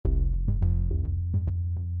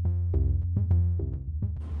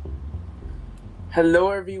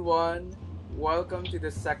Hello, everyone. Welcome to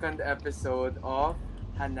the second episode of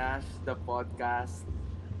Hanash the podcast.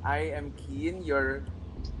 I am Keen, your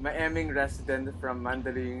Maeming resident from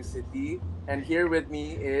Mandaluyong City, and here with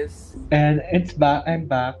me is And it's back.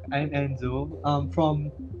 I'm back. I'm Enzo.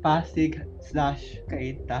 From Pasig slash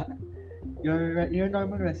Cainta. Your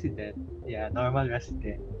normal resident. Yeah, normal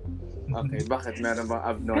resident. okay. Bakit meron bang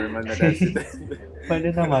abnormal na resident?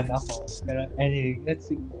 Pwede naman ako. Pero anyway,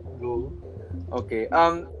 let's go. Okay.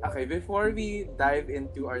 Okay. Before we dive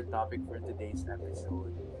into our topic for today's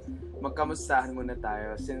episode, magkamustahan muna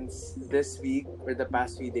tayo since this week or the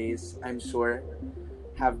past few days, I'm sure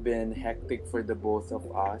have been hectic for the both of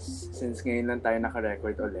us since ngayon lang tayo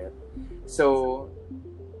naka-record ulit. So,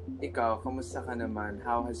 ikaw, kamusta ka naman?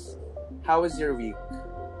 How was your week?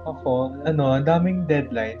 Ako, ang daming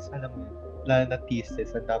deadlines. Alam mo, lalo na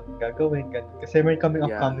thesis. Ang daming gagawin. Ganun. Kasi meron kaming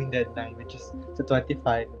Yeah. upcoming deadline which is sa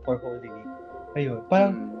 25 for Holy Week. Ayun.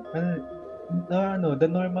 Parang, the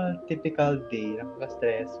normal typical day,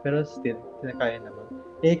 nakaka-stress, pero still, kinakaya naman.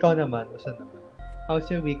 Ikaw naman, basta naman. How's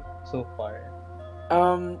your week so far?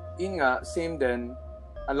 Yun nga, same din.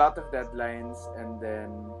 A lot of deadlines and then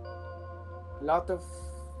a lot of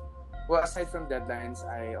aside from deadlines,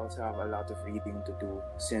 I also have a lot of reading to do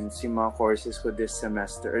since yung mga courses ko this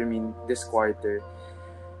semester, this quarter,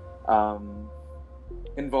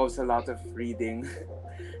 involves a lot of reading.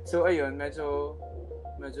 So, ayun, medyo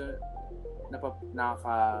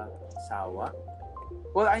nakakasawa.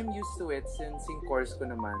 Well, I'm used to it since yung course ko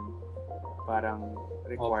naman parang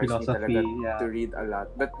requires me philosophy, talaga yeah. to read a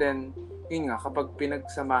lot. But then, yun nga, kapag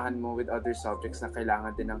pinagsamahan mo with other subjects na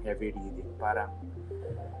kailangan din ng heavy reading, parang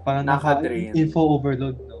nakaka-drain. Info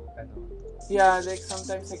overload, no? Yeah, like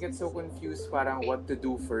sometimes I get so confused parang what to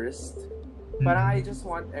do first. Parang I just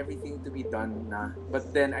want everything to be done na. But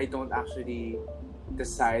then I don't actually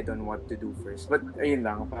decide on what to do first. But ayun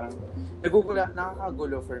lang, parang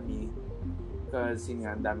nakakagulo for me. Because yun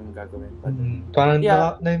nga, ang daming gagawin. But, parang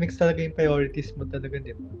yeah. na-mix talaga yung priorities mo talaga,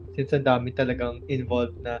 di ba? Since ang dami talagang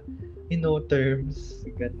involved na, terms,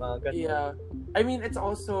 mga ganun. Yeah. I mean, it's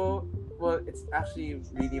also, it's actually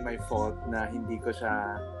really my fault na hindi ko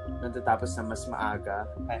siya natatapos na mas maaga.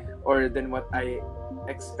 Or than what I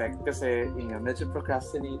expect. Kasi, yun nga, medyo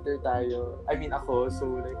procrastinator tayo. I mean, ako,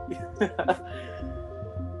 so like,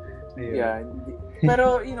 yeah.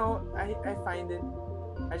 Pero, I find it,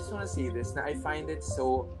 I just want to say this, na I find it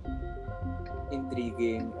so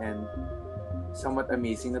intriguing and somewhat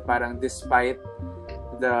amazing na parang despite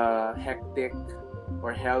the hectic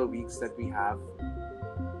or hell weeks that we have,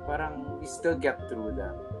 parang we still get through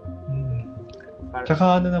them.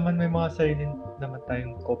 Tsaka naman, may mga sarili naman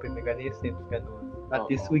tayong coping mechanism, ganun. At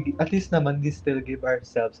least naman, we still give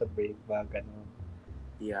ourselves a break, ba, ganun.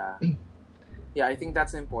 Yeah. Yeah, I think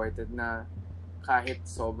that's important na kahit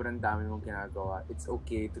sobrang dami mong ginagawa, it's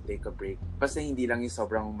okay to take a break. Basta hindi lang yung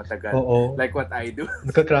sobrang matagal. Oo. Like what I do.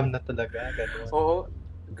 Nagka-cram na talaga, gano'n. Oo.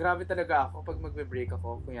 Grabe talaga ako pag magbe-break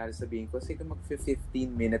ako. Kunyari sabihin ko, sige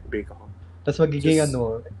mag-15-minute break ako. Tapos magiging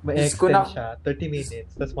may extend siya, 30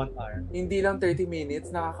 minutes, tapos 1 hour. Hindi lang 30 minutes,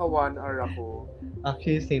 nakaka 1 hour ako.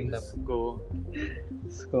 Actually, same na. Let's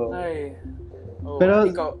go. Ay. Pero,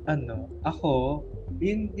 ikaw, ako,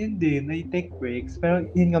 yun din, I take breaks. Pero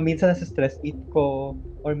yun nga, minsan nasa stress eat ko,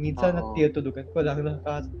 or minsan natutulugan ko lang,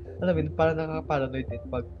 alam mo, parang nakaka-paranoid din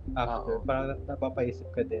pag after. Parang napapaisip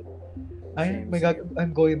ka din. I'm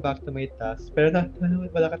going back to my task. Pero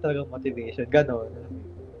wala ka talagang motivation. Ganon.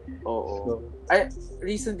 Oo.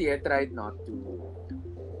 Recently, I tried not to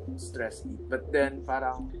stress eat. But then,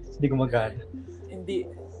 parang hindi gumagana.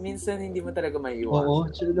 Minsan hindi mo talaga maiiwan. Oo.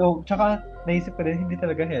 Tsaka, naisip ko din, hindi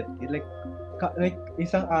talaga healthy. Like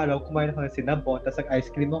isang araw, kumain ako ng cinnamon, tapos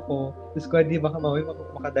nag-ice cream ako. Tapos ko, hindi baka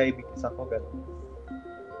maka-diabetes ako. Gano'n.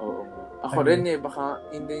 Oo. Ako rin baka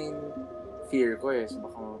hindi fear ko So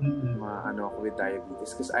baka ako with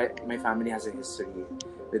diabetes. Because my family has a history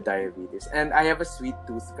with diabetes. And I have a sweet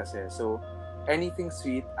tooth kasi. So, anything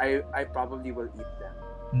sweet, I probably will eat them.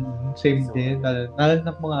 Same din. Lalo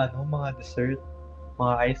na mga dessert,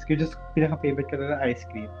 mga ice cream. Just pinaka-favorite ko na ice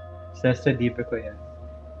cream. Sa libre ko yan.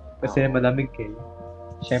 Kasi malamig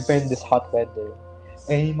Siyempre in this hot weather.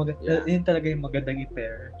 Yun talaga yung magandang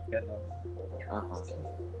i-pair. Gano'n.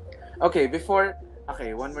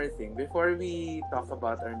 Okay, one more thing. Before we talk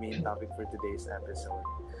about our main topic for today's episode,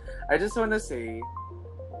 I just want to say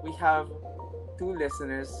we have 2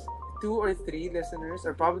 or 3 listeners,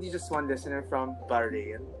 or probably just 1 listener from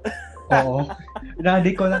Bahrain. Oo. Na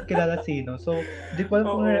di ko lang kilala sino. So, di ko alam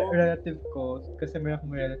kung Oo. relative ko kasi meron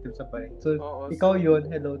akong relative sa Paring. So, Oo, ikaw so, yun.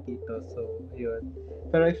 Hello, Tito. So, yun.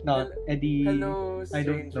 Pero if not, edi, hello, I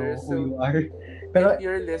don't know strangers. who So, you are. if Pero,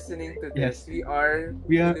 you're listening to yes. this, we are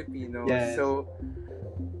We are, Filipinos. yes. So,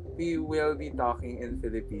 we will be talking in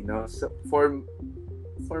Filipino. So, for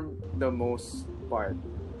the most part.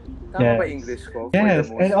 Tama ba Yes. English ko? For the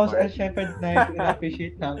Yes. And most also, part. and syempre,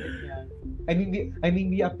 na-appreciate namin yan.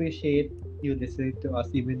 We appreciate you listening to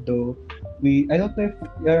us even though I don't know if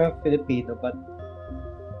you're a Filipino, but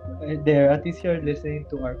at least you're listening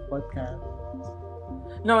to our podcast.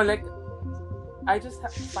 No, like, I just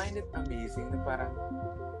find it amazing na parang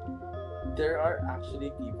there are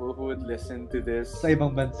actually people who would listen to this. Sa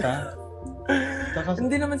ibang bansa.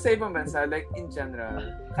 Hindi naman sa ibang bansa, like in general,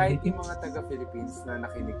 kahit yung mga taga-Philippines na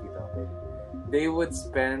nakinig dito, they would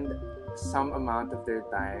spend some amount of their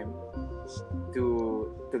time to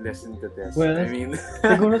listen to this. Well, I mean,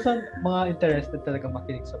 siguro sa mga interested talaga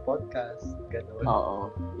makinig sa podcast, ganun.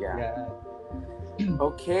 Oo, yeah.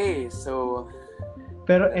 Okay, so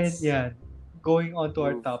pero and yan, going on to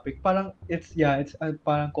our topic, parang it's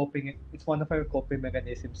parang it's one of our coping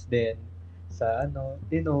mechanisms din sa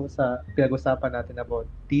sa pinag-usapan natin about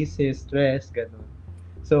thesis, stress, ganun.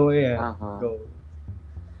 So yeah, go.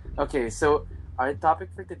 Okay, so our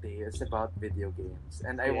topic for today is about video games.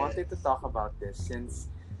 And I wanted to talk about this since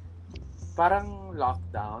parang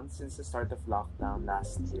since the start of lockdown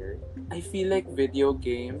last year, I feel like video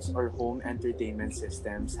games or home entertainment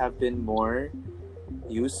systems have been more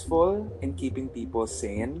useful in keeping people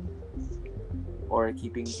sane or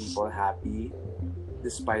keeping people happy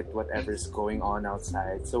despite whatever's going on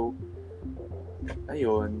outside. So,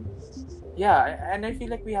 ayun. Yeah, and I feel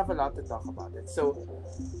like we have a lot to talk about it. So,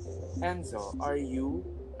 Enzo, are you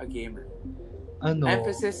a gamer? Ano?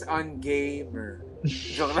 Emphasis on gamer.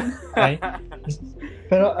 Joke lang.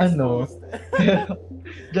 Pero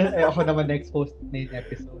ako naman na-expose na yung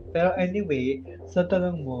episode. Pero anyway, sa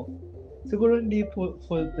tanong mo, siguro hindi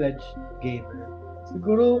full-fledged gamer.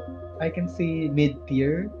 Siguro, I can say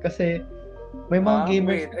mid-tier. Kasi, may mga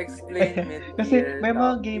gamers... Wait, explain mid-tier. Kasi may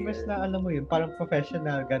mga gamers na, alam mo yun, parang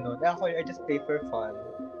professional, gano'n. Ako, I just play for fun.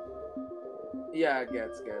 Yeah,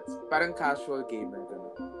 gets. Parang casual gamer,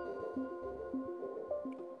 gano'n.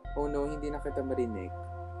 Oh no, hindi na kita marinig.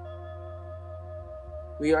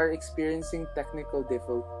 We are experiencing technical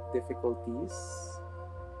difficulties.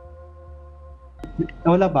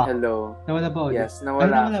 Nawala ba? Hello. Nawala ba? Yes,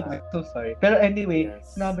 nawala ba? So sorry. Pero anyway,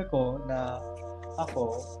 sinabi ko na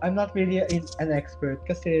I'm not really an expert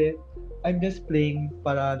kasi I'm just playing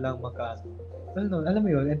para lang alam mo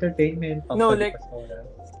yun, entertainment. No, like,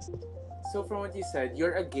 so from what you said,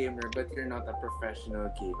 you're a gamer but you're not a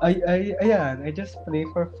professional gamer. I just play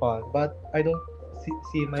for fun but I don't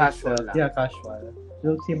see myself. Casual. I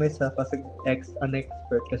don't see myself as an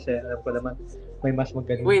expert kasi alam ko naman may mas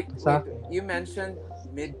magaling sa akin. You mentioned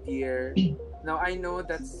mid-tier. Now I know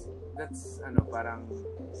that's parang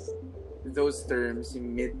those terms,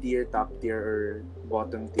 yung mid-tier, top tier, or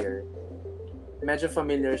bottom tier. Medyo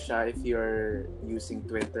familiar siya if you're using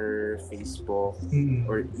Twitter, Facebook,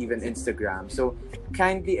 or even Instagram. So,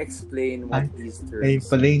 kindly explain what these terms ay,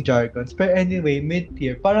 pala yung jargons. Pero anyway,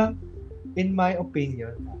 mid-tier, parang, in my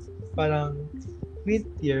opinion, parang,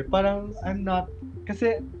 mid-tier, parang, I'm not,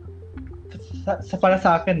 kasi, para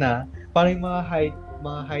sa akin parang yung mga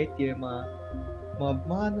high tier, mga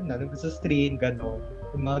nagsa-stream, gano'n.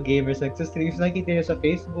 Yung mga gamers nagsa-stream, nakikita nyo sa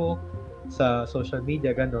Facebook, sa social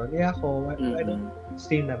media, gano'n. Ako, I don't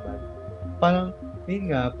stream naman. Parang,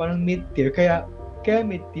 yun nga, parang mid-tier. Kaya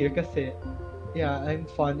mid-tier kasi, I'm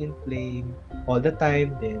fun in playing all the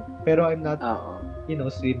time din. Pero I'm not,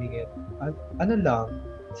 streaming it. Ano lang,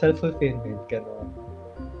 self-fulfillment, gano'n.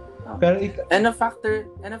 Pero and a factor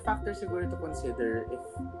siguro to consider if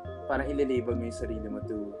parang ililabel mo yung sarili mo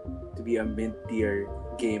to be a mid-tier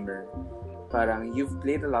gamer. Parang you've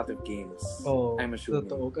played a lot of games. I'm assuming.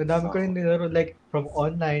 Totoo. Ang dami ko rin nilaro like from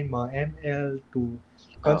online, mga ML to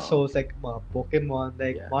consoles like mga Pokemon,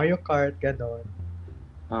 like Mario Kart, gano'n.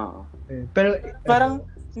 Pero parang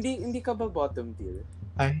hindi ka ba bottom tier?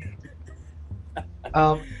 Ay.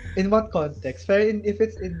 In what context? Pero if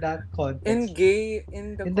it's in that context. In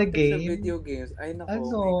the context game, of video games. Ay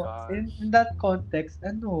nako, in that context,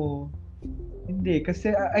 hindi.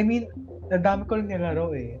 Kasi, I mean, ang dami ko rin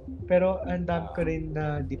nilaro eh. Pero, ang dami ko rin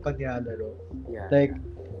na di pa nilalaro. Yeah. Like,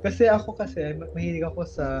 kasi mahilig ako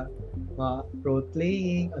sa mga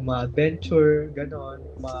role-playing, mga adventure, ganon,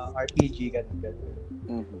 mga RPG, ganon.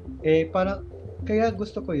 Eh, parang, kaya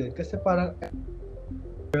gusto ko yun. Kasi parang,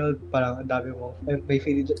 world, parang ang dami mo, may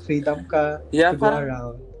freedom ka to go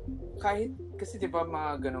around. kahit, kasi di ba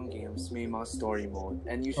mga ganong games, may mga story mode.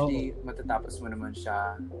 And usually, matatapos mo naman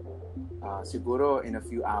siya siguro in a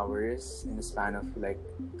few hours, in a span of like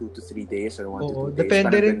 2 to 3 days or 1 to 2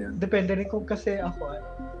 days. Depende rin kung kasi ako,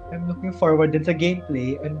 I'm looking forward din sa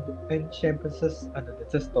gameplay and syempre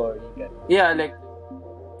sa story. Ganun. Yeah, like,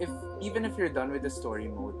 even if you're done with the story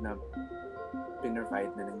mode na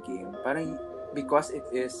pinrovide na ng game, parang because it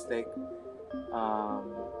is like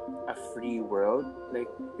a free world,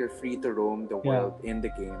 like you're free to roam the world in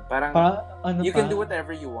the game. Parang you can do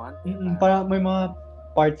whatever you want. Parang may mga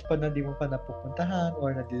parts pa na di mo pa napupuntahan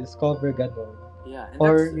or na-discover, gano'n. Yeah,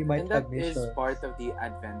 or you might that have missions. Is part of the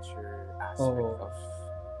adventure aspect of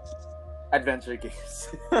adventure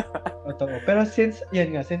games. Totoo. Pero since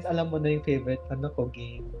alam mo na yung favorite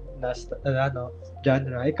game na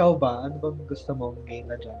genre, ikaw ba? Ano bang gusto mong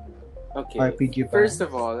game na genre? Okay. RPG ba? First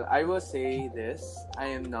of all, I will say this.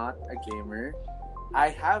 I am not a gamer.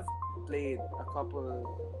 I have played a couple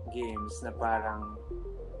games na parang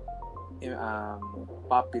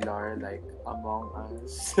popular, like Among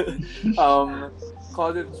Us,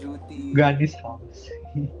 Call of Duty, Granny's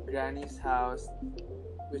House,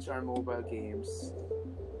 which are mobile games.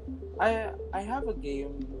 I have a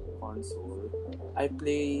game console. I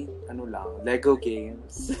play Lego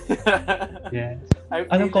games. Yes. I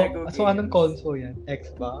play Lego games. So anong console yan?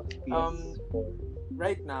 Xbox, PS4?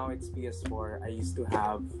 Right now it's PS4. I used to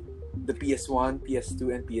have the PS1,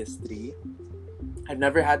 PS2, and PS3. I've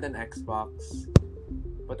never had an Xbox,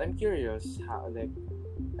 but I'm curious how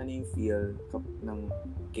ano yung feel ng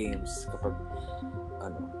games kapag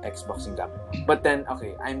Xbox yung gamit. But then,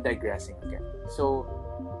 okay, I'm digressing again. So,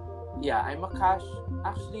 yeah, I'm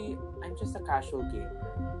just a casual gamer.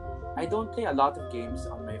 I don't play a lot of games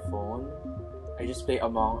on my phone. I just play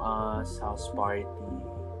Among Us, House Party,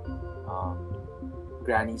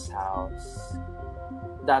 Granny's House.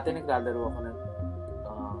 Dati naglalaro ako ng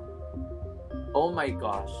oh my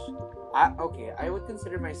gosh. Okay, I would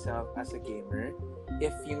consider myself as a gamer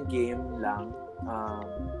if yung game lang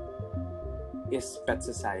is Pet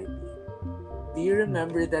Society. Do you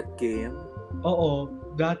remember that game? Oo,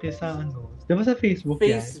 dati sa di ba sa Facebook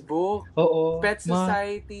yan? Facebook? Oo. Pet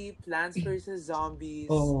Society, Plants vs. Zombies.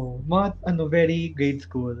 Oo. Mga very grade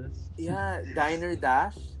school. Yeah, Diner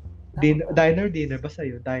Dash? Diner, basta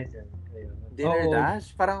yun. Diner. Ayun. Dinner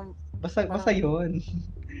Dash? Parang basta yun.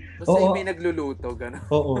 Basta yung may nagluluto, gano'n.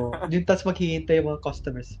 Oo. Yung tas maghihintay yung mga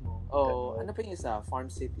customers mo. Oo. Ano pa yung isa? Farm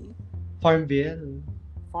City? Farmville.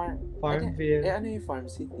 Farmville. Ano yung Farm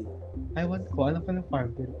City? Ewan ko. Ano pa ng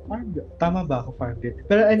Farmville? Farmville. Tama ba ako, Farmville?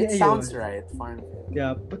 Pero it sounds right, Farmville.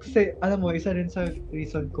 Yeah. Kasi, alam mo, isa rin sa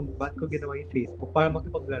reason kung ba't ko ginawa yung Facebook para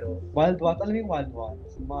makipaglaro. Wild Ones. Alam mo yung Wild Ones?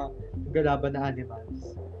 Mga galaban na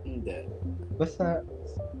animals. Hindi. Basta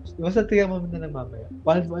tingnan mo na lang mamaya.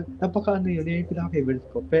 Wild Ones. Yun yung pinaka-favorite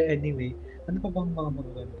ko. Pero anyway, ano pa bang mga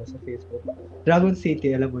magaganda sa Facebook? Dragon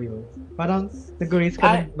City, alam mo yun? Parang nag-raise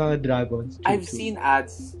ka ng mga dragons. I've seen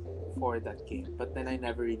ads for that game, but then I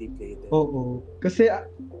never really played it. Oo. Kasi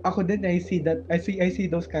ako din, I see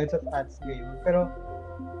those kinds of ads ngayon. Pero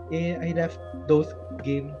I left those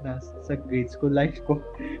games na sa grade school life ko.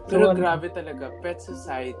 Pero grabe talaga. Pet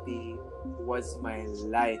Society was my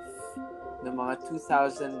life. Ng mga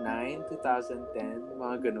 2009, 2010,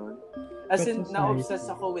 mga ganun. As in, na-obsess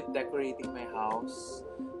ako with decorating my house,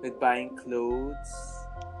 with buying clothes,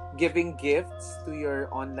 giving gifts to your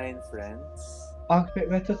online friends. I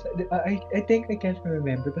think I can't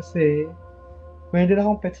remember kasi meron din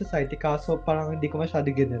akong Pet Society kaso parang hindi ko masyado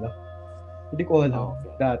ginala. Hindi ko alam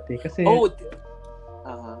dati. Kasi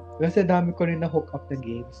kasi dami ko rin na-hook up na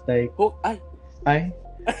games. Like, Ay?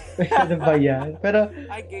 Ano ba yan? Pero,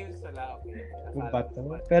 games pala. Okay.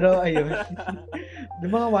 Pero, ayun.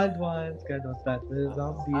 Yung mga Wild Ones, gano'n, Plants vs.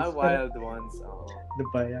 Zombies. Wild Ones, Ano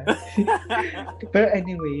ba yan? Pero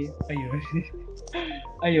anyway, ayun.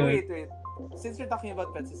 Wait. Since we're talking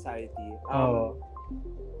about Pet Society,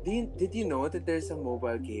 did you know that there's a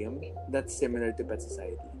mobile game that's similar to Pet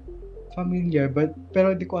Society? Familiar,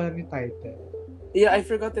 pero hindi ko alam yung title. Yeah, I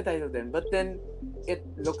forgot the title then. But then, it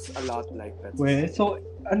looks a lot like Pet Society. Well, so,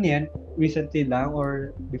 ano yan? Recently lang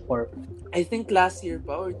or before? I think last year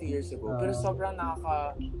pa or 2 years ago. Pero sobrang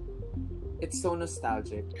it's so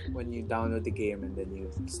nostalgic when you download the game and then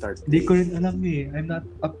you start playing. Hindi ko rin alam eh. I'm not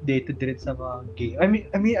updated din sa mga game. I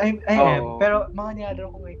mean, I am. Pero mga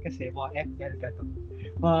niyadro ko ngayon kasi, mga FL gano'n.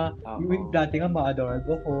 Yung dati nga mga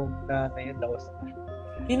Adorable Home na yun laos na.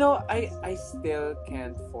 You know, I still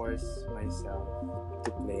can't force myself to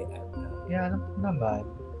play ML. Yeah, ano naman.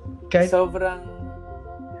 Sobrang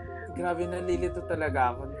Grabe, nalilito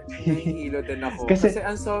talaga ako. Nahihilo din ako. Kasi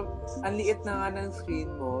ang liit na nga ng screen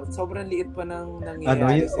mo. Sobrang liit pa ng ano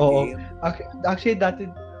nangyayari yun, sa oo. game. Actually, dati,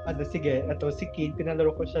 sige, si Kane,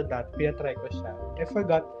 pinalaro ko siya dati, pinatry ko siya. I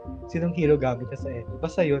forgot sinong hero gamit niya sa ML.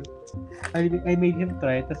 Basta yun, I made him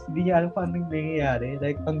try, tapos hindi niya alam kung anong nangyayari.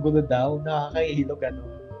 Like, ang gulo daw, nakakahilo, gano'n.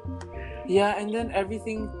 Yeah, and then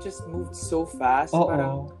everything just moved so fast. Oo.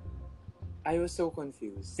 Parang, I was so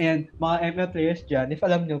confused. And mga ML players dyan, if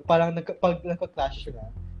alam nyo, parang pag nagka-clash na,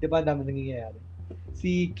 di ba, dami nangyayari.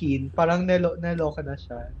 Si Keen, parang naloka na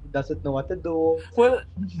siya. He doesn't know what to do. Well,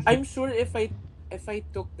 I'm sure if I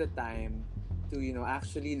took the time to,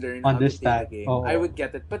 actually learn how to play the game, I would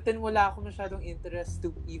get it. But then wala ako masyadong interest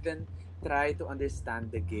to even try to understand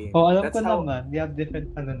the game. Alam ko naman, we have different,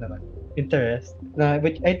 interest,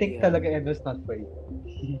 which I think talaga ML is not for you.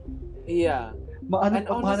 Yeah. And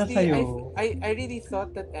honestly, I really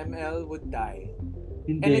thought that ML would die.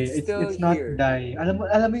 Hindi, and it's not here. die. Alam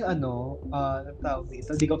mo yung ang tawag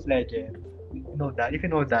dito, League of Legends. You know that? You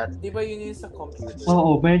can know that. Di ba yun yung sa computer?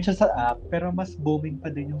 Oo, meron siya sa app, pero mas booming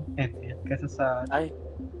pa din yung ML kaysa sa... Ay.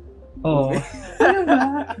 Oo. Ano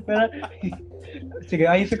ba? Pero, sige,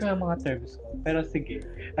 ayusin ko ng mga terms ko. Pero sige,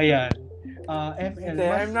 ayan. ML, hindi,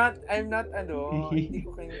 I'm not, hindi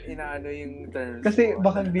ko inaano yung terms. Kasi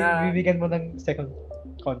baka bibigyan mo ng second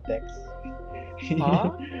context.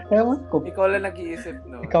 Huh? Ewan ko. Ikaw lang nag-iisip,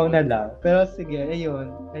 no? Ikaw na lang. Pero sige,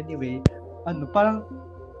 ayun. Anyway, parang,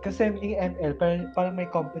 kasi yung ML, parang may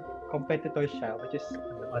competitor siya, which is,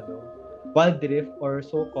 Wild Rift or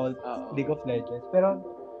so-called League of Legends. Pero,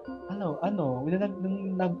 nung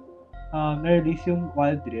na-release yung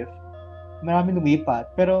Wild Rift, marami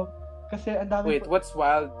lumipat. Pero, kasi ang dami... Wait, what's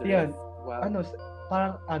Wild Rift? Yan.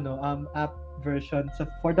 Parang, app version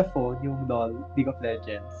for the phone, yung LOL, League of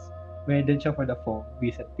Legends. Meron din siya for the phone,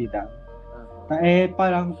 recently lang.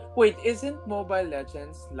 Parang... Wait, isn't Mobile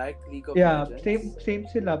Legends like League of Legends? Yeah, same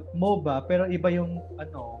sila, MOBA, pero iba yung,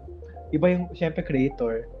 syempre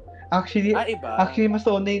creator. Actually, mas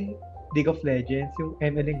una yung League of Legends, yung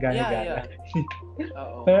ML yung gana-gana.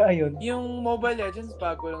 Oo. Pero ayun. Yung Mobile Legends,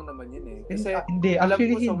 bago lang naman yun eh. Kasi, hindi,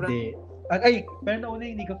 hindi. Pero nauna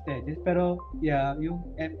yung League of Legends, pero yeah, yung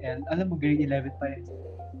ML, alam mo, grade 11 pa yun.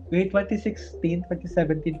 Grade 2016,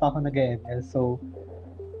 2017 pa ako nag-ML, so,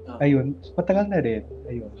 ayun, matagal na rin.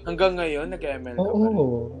 Ayun. Hanggang ngayon, nag-ML ka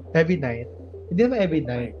Oo, every night. Hindi naman every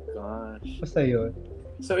night. Oh my gosh. Basta yun.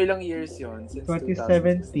 So, ilang years yun? Since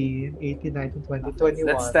 2017, 18, 19, 20, 21.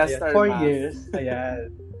 Let's test our 4 years.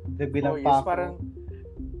 Ayan. Nagbilang pa ako.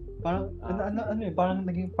 Parang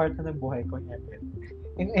naging part na ng buhay ko yung ML.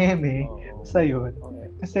 Yung ML, basta yun.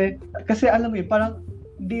 Okay. Kasi alam mo yun, parang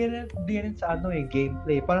di rin sa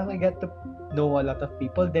gameplay. Parang I get to know a lot of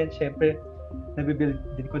people. Then, syempre, nabibuild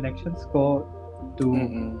din connections ko to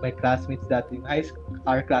my classmates dati.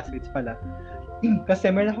 Our classmates pala.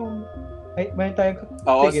 Kasi meron tayong...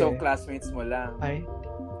 Oo, so classmates mo lang. Ay,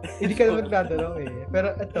 hindi ka naman nagdadalaw eh.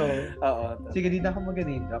 Pero ito, sige, di na ako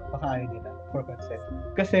mag-name drop. Baka ayaw nila for consent.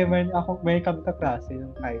 Kasi meron kami kaklase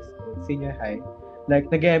ng high school, senior high. Like,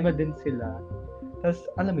 nag-ML din sila. Tapos,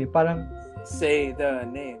 alam mo parang... Say the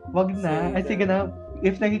name. Wag na. Ay, sige na.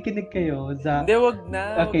 If nakikinig kayo, Hindi, wag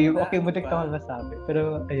na. Okay, mutik na ako masabi.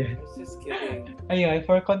 Pero, ayun. Just kidding. Ayun,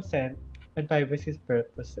 for consent and privacy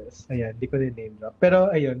purposes. Ayun, di ko name drop. Pero,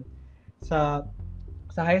 ayun, sa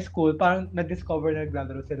high school, parang na-discover na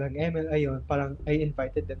naglalaro sila ng ML. Ayun, parang I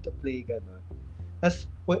invited them to play, gano'n. Tapos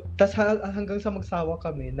hanggang sa magsawa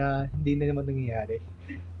kami na hindi na naman nangyayari.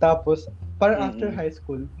 Tapos, parang after high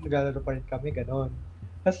school, naglalaro pa rin kami, gano'n.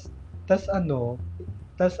 Tapos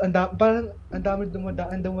parang ang dami ng mga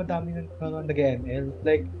nag-ML.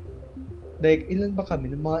 Like, ilan ba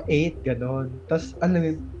kami? Mga 8, gano'n. Tapos,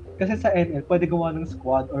 kasi sa ML, pwede gawa ng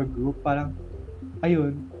squad or group. Parang,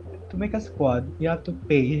 ayun, to make a squad, you have to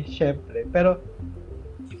pay, syempre. Pero,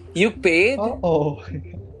 you paid? Oo.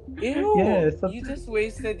 Ew, yes. You just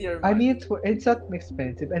wasted your money. I mean, it's not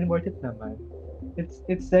expensive and worth it naman.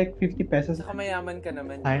 It's like 50 pesos. Saka mayaman ka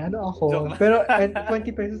naman. Ay, ako. Pero,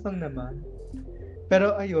 20 pesos lang naman.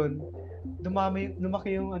 Pero, ayun,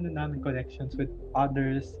 lumaki yung namin connections with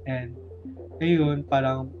others and, ayun,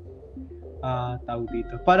 parang, tawag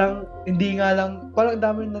dito. Parang, hindi nga lang, parang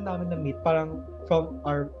dami na namin na-meet. Parang, from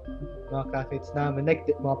our mga classmates namin, like,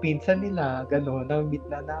 mga pinsan nila, gano'n, na-meet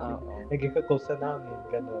na namin. Naging close na namin,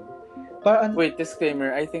 gano'n. Parang, wait,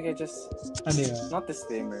 disclaimer. I think I just... Ano yun? Not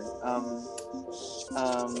disclaimer.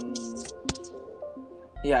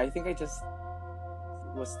 Yeah, I think I just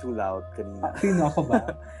was too loud kanina. Sino ako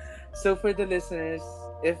ba? So for the listeners,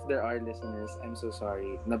 if there are listeners, I'm so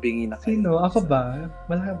sorry. Nabingi na kayo. Sino? Ako ba?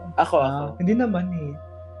 Ako. Hindi naman eh.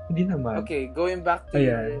 Hindi naman. Okay, going back to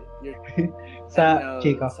your sa ML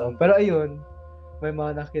chika ko. something. Pero ayun, may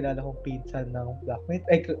mga nakilala kong pinsan ng blackmate.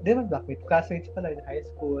 Ay, di naman blackmate. Classmates pala in high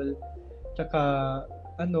school. Tsaka,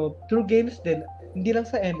 through games din. Hindi lang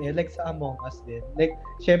sa ML, like sa Among Us din. Like,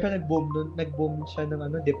 syempre nag-boom siya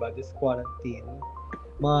ng di ba, this quarantine.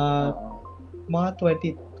 Mga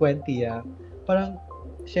 2020, Parang,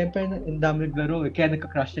 syempre, ang dami naglaro kaya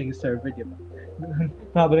nagka-crash na yung server, di ba?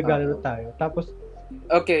 Habang naglalaro tayo. Tapos,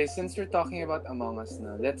 okay, since we're talking about Among Us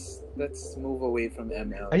now, let's move away from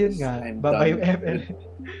ML. Ayun nga, baba yung ML.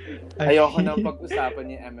 Ayoko na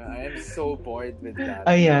pag-usapan yung ML. I am so bored with that.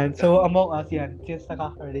 Ayan, so Among Us yan, since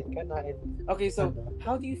nakaka-relate ka na. Okay, so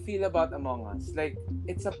how do you feel about Among Us? Like,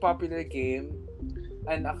 it's a popular game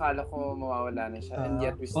and akala ko mawawala na siya and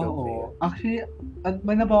yet we still play it. Actually,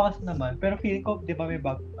 may nabawas naman, pero feeling ko, di ba may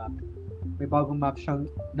bagong map? May bagong map siyang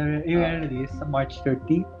na-release sa March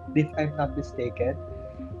 30, if I'm not mistaken.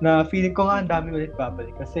 Na feeling ko nga ang dami ulit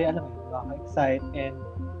babalik kasi alam mo, nakaka-excite and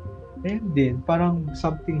ayun din, parang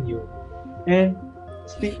something new. And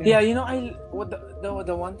yeah, you know,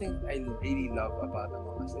 the one thing I really love about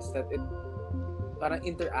Among Us is that it parang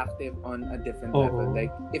interactive on a different level.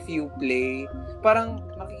 Like, if you play, parang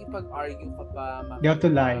makikipag-argue ka pa. You have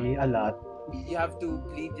to lie a lot. You have to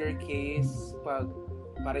plead your case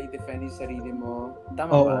para i-defend yung sarili mo.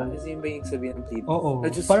 Tama ba? Kasi yung ba yung sabihin ng plead? Oo.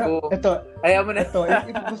 Parang, ayaw mo na.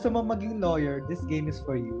 If gusto mo maging lawyer, this game is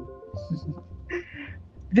for you.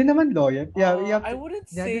 Di naman lawyer. Yeah, I wouldn't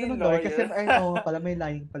say lawyer. Kasi pala may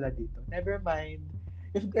lying pala dito. Never mind.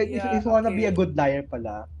 If you wanna be a good liar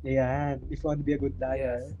pala, ayan. If you wanna be a good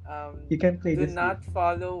liar, you can play this game. Do not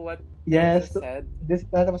follow what Yes, said.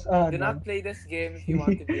 That was do not play this game if you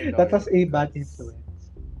want to be a lawyer. That was a bad influence.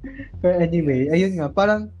 Pero anyway, ayun nga,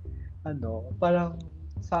 parang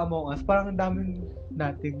sa Among Us, parang ang daming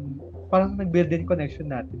nating, parang nag-build din connection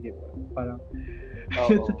natin, di ba? Parang,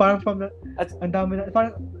 parang ang dami na,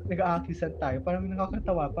 parang nag-a-accusan tayo, parang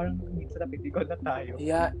nakakatawa, parang minsan napitigon na tayo.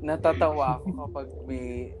 Yeah, natatawa ako kapag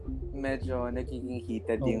may medyo nagiging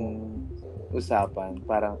heated yung usapan.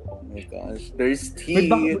 Parang, oh my gosh, there's tea.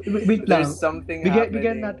 Wait lang. There's something happening.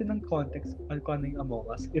 Bigyan natin ng context ano yung Among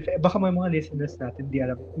Us. If baka may mga listeners natin di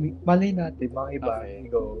alam, malay natin, mga iba. Okay.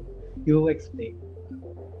 You explain.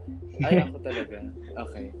 Ay, ako talaga.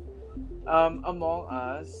 Okay. Among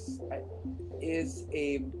Us is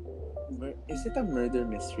it a murder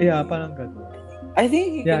mystery? Yeah, parang gano'n. I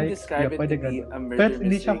think you can describe it to be a murder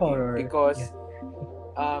mystery. Hindi siya horror. Because,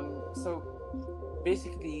 so,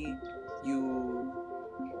 basically, you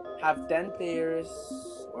have 10 players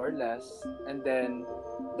or less, and then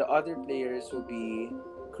the other players will be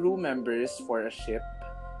crew members for a ship,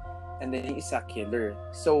 and then yung isa killer.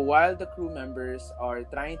 So while the crew members are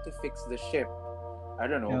trying to fix the ship, I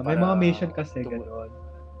don't know, may mga mission kasi gano'n.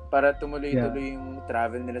 Para tumuloy-tuloy yung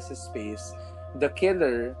travel nila sa space, the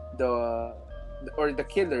killer, the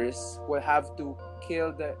killers will have to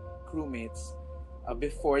kill the crewmates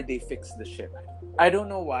before they fix the ship. I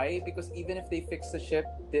don't know why, because even if they fix the ship,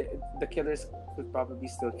 the killers could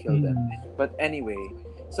probably still kill them. But anyway,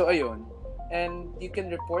 so ayun. And you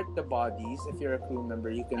can report the bodies if you're a crew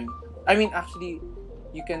member. You can,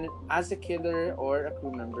 as a killer or a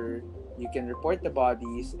crew member, you can report the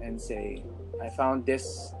bodies and say, I found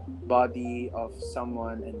this body of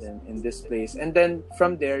someone and then in this place. And then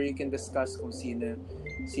from there, you can discuss kung sino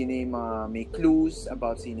yung mga may clues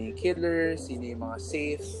about sino yung killer, sino yung mga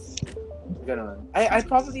safe, ganon. I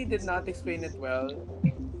probably did not explain it well,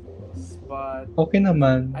 but okay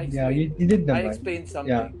naman. You did naman. I explained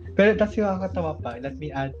something. Yeah. Pero that's yung kakatawa pa. Let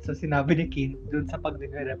me add sa sinabi ni Kin dun sa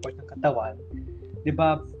pag-report ng katawan. Di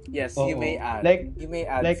ba? Yes, you may add. You may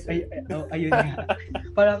add. Ayun nga.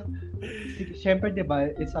 Parang, syempre, di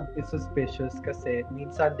ba, it's suspicious kasi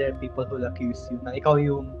minsan there are people who accuse you na ikaw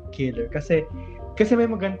yung killer. Kasi may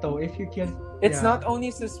maganto, if you kill... It's not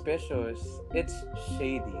only suspicious, it's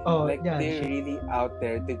shady. They're really out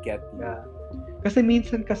there to get you. Yeah. Kasi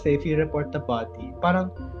minsan if you report the body,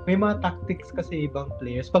 parang may mga tactics kasi ibang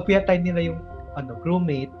players. Pag pinatay nila yung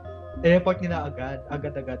crewmate, i-report nila agad,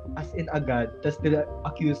 as in agad, tapos nila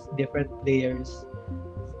accuse different players.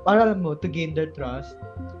 Para alam mo, to gain their trust.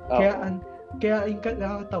 Kaya yung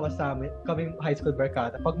nakakatawa sa amin, kaming high school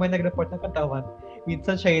barkada, pag may nag-report ng katawan,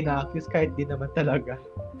 minsan siya yung na-accuse kahit di naman talaga.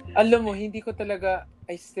 Alam mo, hindi ko talaga,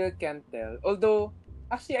 I still can't tell. Although,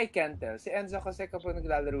 actually I can't tell. Si Enzo kasi kapag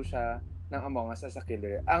naglalaro siya ng Among Us as a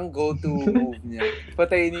killer, ang go-to move niya,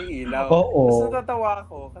 patayin yung ilaw. Tapos natatawa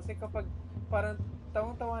ako kasi kapag parang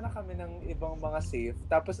tawang-tawa na kami ng ibang mga safe,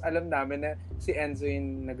 tapos alam namin na si Enzo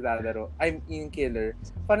yung naglalaro, yung killer,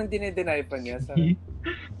 parang dinedeny pa niya sa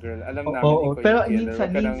Girl, alam namin Oo, ikaw pero yung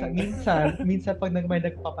killer. minsan pag may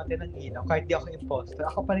nagpapatay ng ilaw, kahit di ako imposter,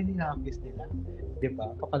 ako pa rin inaamis nila. Di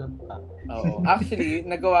ba? Kapal ang mukha. Oo. Actually,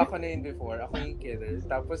 nagawa ko na yun before. Ako yung killer.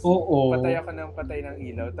 Tapos, patay ako ng patay ng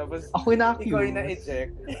ilaw. Tapos, ako yung na-accuse. Ikaw yung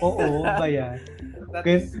na-eject. Oo, ba yan?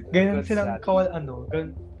 Ganyan silang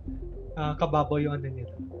kababaw yung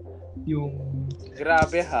nila. Yung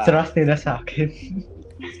grabe ha. trust nila sa akin.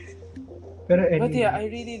 Pero anyway. But yeah, I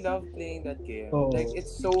really love playing that game. Like, it's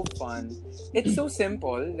so fun. It's so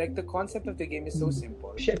simple. Like, the concept of the game is so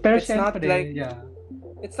simple. Pero it's not like yeah.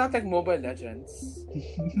 It's not like Mobile Legends.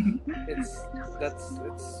 it's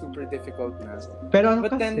super difficult na. Pero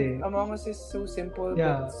but kasi, then Among Us is so simple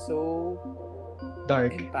yeah. but so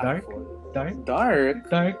dark. impactful.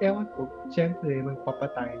 Dark? Ewan ko. Siyempre,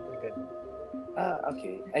 magpapatay.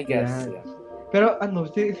 Okay. I guess, yeah. Pero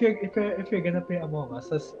if you're gonna play Among Us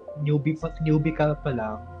as newbie ka pa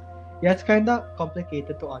lang, yeah, it's kinda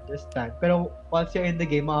complicated to understand. Pero once you're in the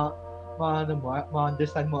game,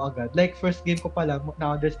 ma-understand mo agad. Like, first game ko pa lang,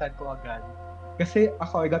 na-understand ko agad. Kasi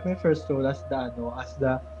I got my first role as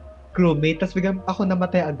the crewmate. Tapos biglang ako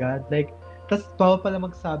namatay agad. Like, tapos bawal pala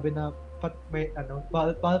magsabi na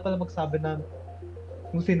bawal pala magsabi na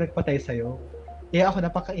kung sino nagpatay sa'yo. Ako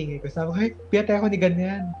napakaingay ko. Sabi ko, hey, pinatay ako ni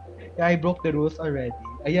ganyan. I broke the rules already.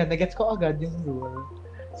 Ayan, nagets ko agad yung rule.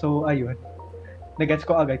 So, ayun. Nagets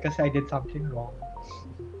ko agad kasi I did something wrong.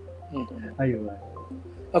 Mm-hmm. Ayun.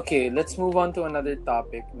 Okay, let's move on to another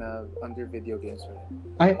topic na under video games.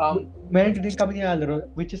 Meron din kami nilalaro,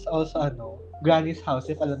 which is also, Granny's House,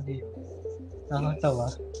 if alam niyo yun.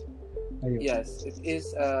 Nakakatawa. Ayun. Yes, it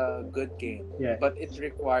is a good game. Yeah. But it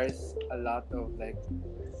requires a lot of, like,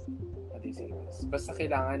 basta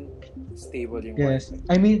kailangan stable yung yes.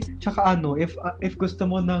 I mean, tsaka if gusto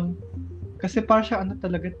mo ng kasi parang siya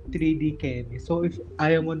talaga 3D game. So if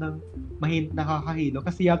ayaw mo ng nakakahilo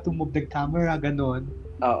kasi you have to move the camera ganon.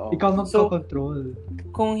 Oo. Ikaw magko-control.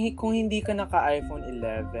 Kung hindi ka naka-iPhone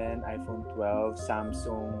 11, iPhone 12,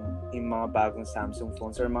 Samsung, yung mga bagong Samsung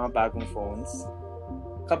phones or mga bagong phones,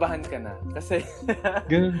 kabahan ka na. Kasi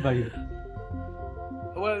ganun ba yun?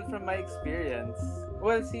 Well, from my experience,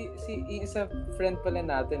 yung isa friend pala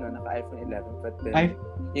natin, naka-iPhone 11, but then,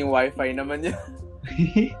 yung Wi-Fi naman niya.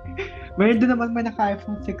 Meron din naman may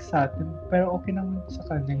naka-iPhone 6 sa atin, pero okay naman sa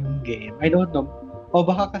kanya yung game. I don't know. O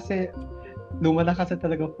baka kasi, luma na kasi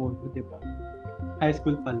talaga phone mo, di ba? High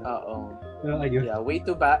school pala. Oo. Pero ayun. Yeah, way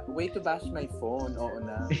to bash my phone. Oo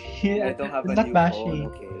na. I don't have a new bashing.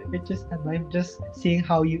 phone. Okay. I'm just seeing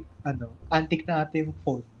how you, antique na natin yung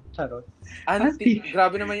phone. Charot. Antique?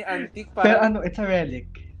 Grabe naman yung antique. Pero it's a relic.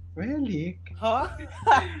 Relic? Huh?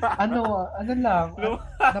 Lang.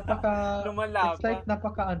 Lumalapa. It's like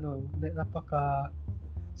napaka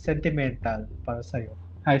sentimental para sa'yo.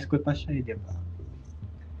 High school pa siya, di ba?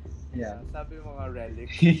 Yeah. Sabi mo mga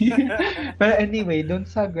relic. Pero anyway, doon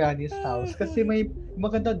sa Granny's House, kasi may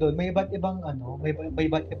maganda doon, may iba't ibang may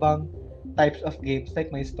iba't ibang types of games, like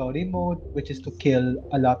may story mode, which is to kill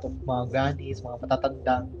a lot of mga grannies, mga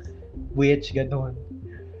matatandang witch, ganun.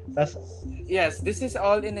 Tas, yes, this is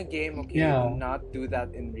all in a game, okay? Yeah. Do not do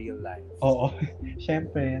that in real life. Oo,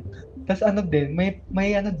 syempre. Tas din, may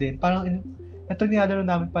din, parang ito nilalaro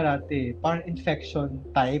namin parati, parang infection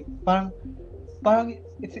type, parang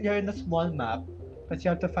you're in a small map, but you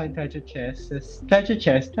have to find treasure chests.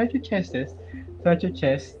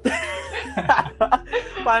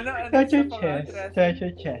 Paano? Treasure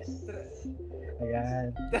chest.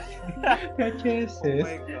 Ayan. Treasure chest. Oh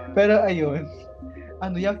my God. Pero ayun,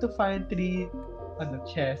 you have to find 3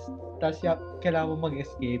 chests. Tapos kailangan mo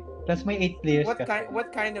mag-escape. Tapos may 8 players kasi.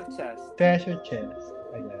 What kind of chest? Treasure chest.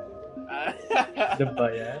 Ayan. Diba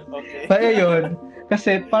yan? Okay. Pero ayun,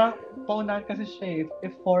 kasi parang paunahan kasi siya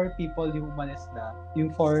if 4 people yung umalis na, yung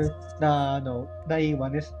 4 na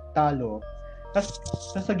naiwan is talo. Tapos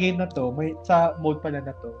sa game na to, sa mode pala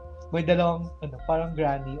na to, may dalawang parang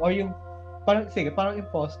granny or yung parang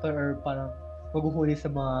imposter or parang maghuhuli sa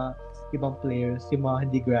mga ibang players, yung mga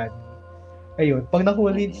hindi granny. Ayun, pag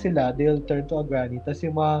nahuli sila, they'll turn to a granny. Tapos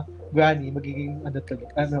yung mga granny magiging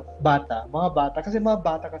bata. Mga bata kasi yung mga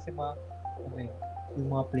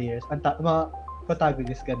players, mga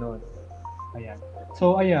protagonist ganon. Ayan.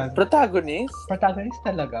 So, ayan. Protagonist? Protagonist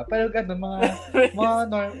talaga. Pero mga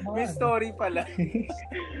may story pala.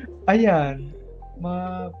 Ayan.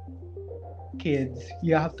 Mga kids,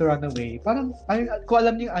 you have to run away. Parang, kung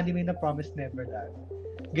alam niyo yung anime na Promised Neverland,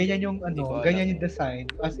 ganyan yung, ganyan yung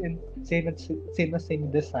design. As in, same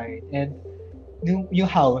yung design. And,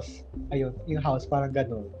 yung house, ayun, yung house, parang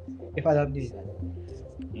ganun. If alam niyo yan.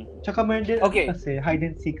 Tsaka meron din kasi hide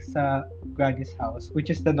and seek sa Granny's house, which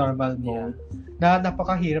is the normal mode. Na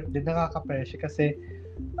napakahirap din, nakaka-pressure kasi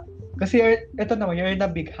ito naman, you're in a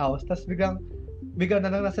big house, tapos biglang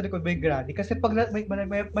na lang nasa likod mo yung granny. Kasi pag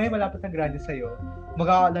may malapit na granny sa'yo,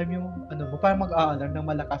 mag-a-alarm yung, parang mag-a-alarm ng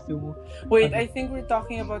malakas yung... Wait, I think we're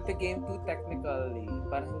talking about the game too technically.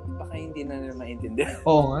 Parang baka hindi na nila maintindihan.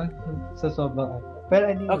 Oo nga, sa sobrang... Pero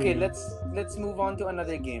anyway. Okay, let's move on to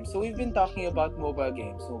another game. So we've been talking about mobile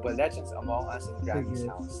games, Mobile Legends, Among Us, and Granny's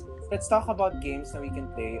House. Let's talk about games that we can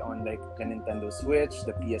play on like the Nintendo Switch,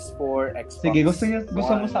 the PS4, Xbox. Sige, gusto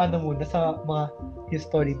mo sa muna sa mga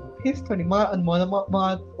history,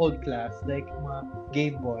 mga old class, like mga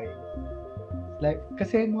Game Boy. Like,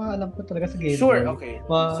 kasi mga alam ko talaga sa Game Boy. Sure, okay.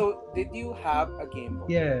 So, did you have a Game Boy?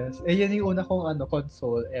 Yes. Yun yung una kong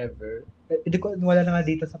console ever. Wala na nga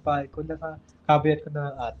dito sa bahay ko. Naka-cabinet ko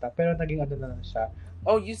na ata. Pero naging na lang siya.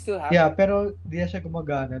 Oh, you still have it? Pero di na siya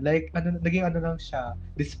gumagana. Like, naging lang siya.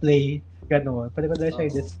 Display. Ganon. Pwede ko na siya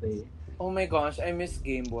i-display. Oh my gosh, I miss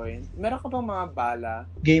Game Boy. Meron ka bang mga bala?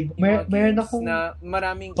 Meron akong... na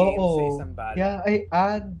maraming games sa isang bala. Yeah,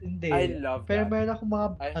 hindi. I love Pero meron akong mga,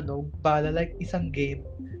 bala, like isang game.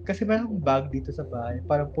 Kasi meron akong bag dito sa bahay.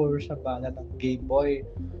 Parang puro siya bala ng Game Boy.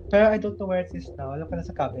 Pero I don't know where it is now. Alam ko na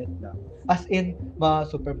sa cabinet na. As in, mga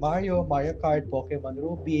Super Mario, Mario Kart, Pokemon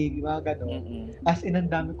Ruby, mga gano'n. Mm-hmm. As in,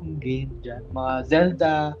 ang dami kong game dyan. Mga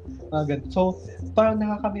Zelda, mga gano'n. So, parang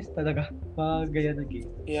nakakamiss talaga mga ganyan na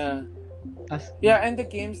game. Yeah. And the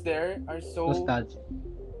games there are so nostalgic.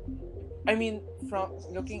 I mean, from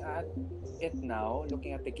looking at it now,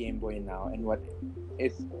 looking at the Game Boy now and what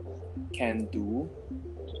it can do.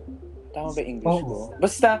 Tama ba English ko?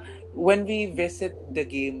 Basta, when we visit the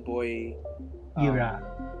Game Boy era.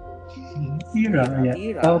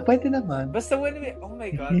 Pwede naman. Basta when we, oh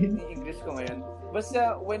my God, yung English ko ngayon.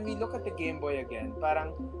 Basta, when we look at the Game Boy again,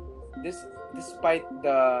 parang, despite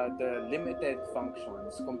the limited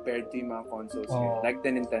functions compared to yung mga consoles here, like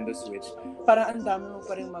the Nintendo Switch, parang ang dami mo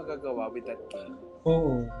pa rin magagawa with that game.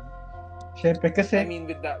 Oo. Siyempre, kasi... I mean,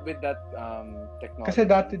 with that technology. Kasi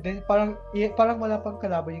dati din, parang wala pang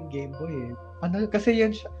kalaban yung Game Boy eh. Kasi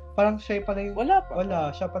yan, parang siya pala yung... Wala,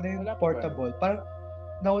 siya pala yung portable. Parang,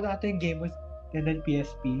 nauna ata yung Game Boy and then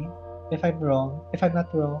PSP. If I'm not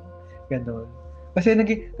wrong, gano'n. Kasi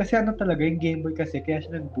talaga yung Game Boy kasi kaya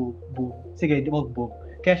siya nag-boom. Sige, di mo boom.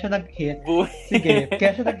 Kaya siya nag-hit. Sige,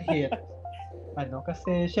 kaya siya nag-hit.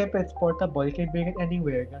 Kasi syempre it's portable, you can bring it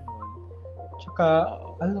anywhere, gano'n. Tsaka,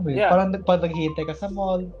 alam mo yun, parang pag naghihintay ka sa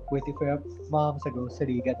mall, waiting for your mom sa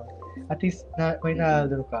grocery, gano'n. At least, may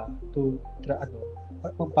nalaro ka to,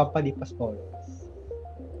 pampalipas oras.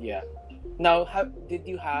 Yeah. Now, did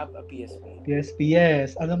you have a PSP? PSP,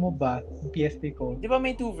 yes. Alam mo ba, yung PSP ko? Di ba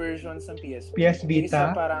may two versions ng PSP? PS Vita?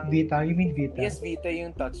 Vita? You mean Vita? PS Vita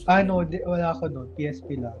yung touch. No, wala ako nun.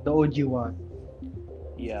 PSP lang. The OG one.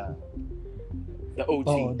 Yeah. The OG.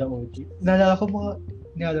 Oo, the OG. Naalala ko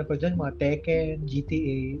dyan, mga Tekken,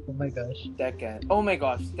 GTA, oh my gosh. Tekken. Oh my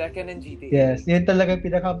gosh, Tekken and GTA. Yes, yun talaga yung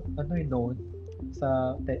pinaka, known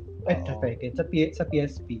sa Tekken, sa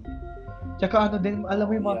PSP. Tsaka din, alam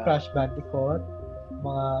mo yung mga Crash Bandicoot,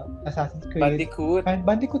 mga Assassin's Creed. Bandicoot?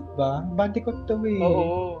 Bandicoot ba? Bandicoot to eh.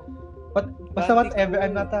 Oo. Basta whatever,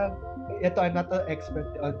 I'm not an expert,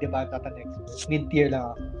 di ba? I'm not an expert. Mid-tier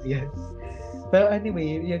lang ako. Yes. Pero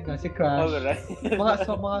anyway, yan nga, si Crash. Alright.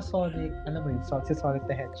 mga Sonic, alam mo yun, si Sonic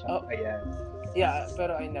the Hedgehog. Ayan. Yeah,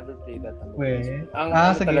 pero I never played that. Ang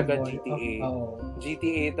sa talaga Game Boy. GTA.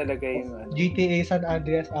 GTA talaga yung GTA San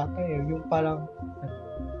Andreas ata yung parang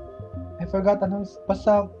I forgot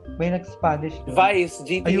basta may nag-Spanish doon. Vice,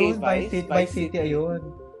 GTA ayun, Vice City, ayun.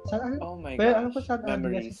 Oh my pero gosh. alam ko San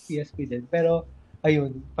Andreas PSP din. Pero,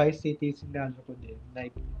 ayun, Vice City sinalo ko din.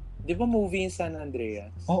 Like, di ba movie in San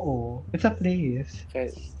Andreas? Oo. It's a place.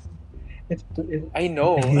 Okay. I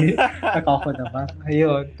know. Nakako naman.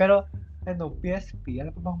 Ayun. Pero, PSP,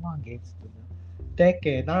 ano pa bang mga games doon?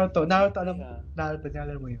 Tekken, Naruto, alam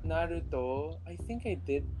mo yun? Naruto, I think I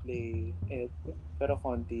did play it, pero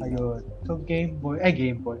konti. Ayun. So, Game Boy.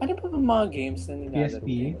 Ano pa bang mga games na nilalaro?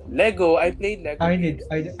 PSP? Lego, I played Lego games.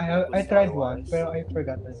 I tried one, pero I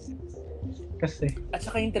forgot na. Kasi. At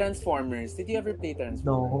saka yung Transformers. Did you ever play Transformers?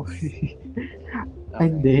 No.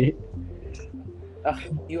 Hindi.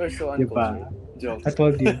 You are so uncultured. Joke. I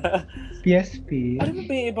told you. PSP. Ano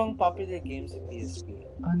ba yung ibang popular games sa PSP?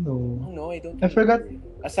 Ano? Oh no, I don't I forgot.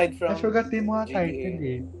 Aside from I forgot yung mga title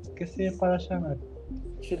eh. Kasi para siyang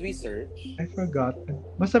Should we search? I forgot.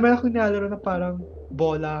 Basta meron akong nilalaro na parang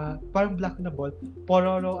bola, parang black na ball.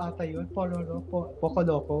 Pororo ata yun. Pororo.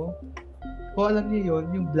 Pokoloko. Kung alam niyo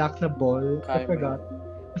yun, yung black na ball. I forgot.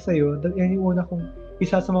 Basta yun. Yan yung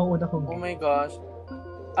isa sa mga una kong Oh my gosh.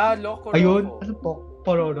 Loco Ayun, Roco. ano po?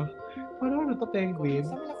 Pororo. Pororo to penguin.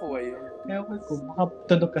 Saan mo nakuha yun? Ewan ko,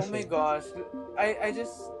 makatunog kasi. Oh my gosh. I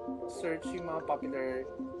just search yung mga popular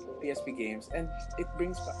PSP games and it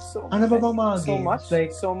brings back ano ba bang mga games?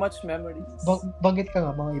 Like, so much memories. Banggit ka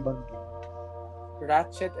nga mga ibang game.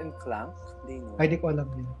 Ratchet and Clank? Ay, di ko alam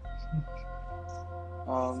yun.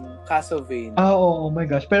 Castlevania. Oh my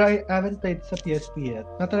gosh. Pero I haven't played sa PSP yet.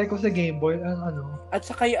 Natry ko sa Game Boy, ano. At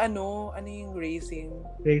saka yung ano yung racing?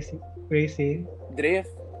 Racing?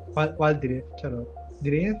 Drift. Wild Drift, charot.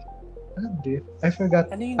 Drift? Anong Drift? I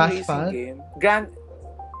forgot. Ano yung Asphalt? racing game? Grand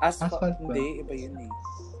Asphalt ba? Hindi, iba yun eh.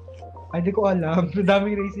 Ay, di ko alam.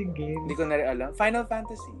 Daming racing game. Hindi ko na rin alam. Final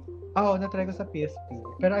Fantasy. Oo, natry ko sa PSP.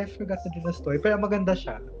 Pero I forgot na din the story. Pero maganda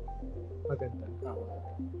siya. Maganda.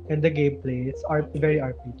 And the gameplay, it's very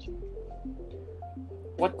RPG.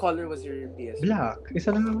 What color was your PSP? Black.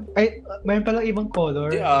 Isa lang naman. Ay, mayroon palang ibang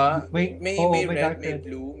color. May red, may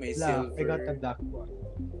blue, may black. silver. I got the black one.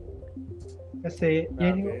 Kasi,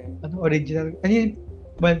 yan yung original. Ano yung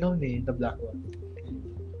well-known the black one.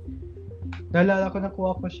 Naalala ko,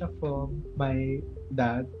 nakuha ko siya from my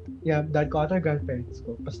dad. Yeah, dad ko at our grandparents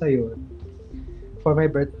ko. Basta yun. For my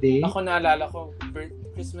birthday. Ako naalala ko,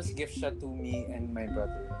 Christmas gift siya to me and my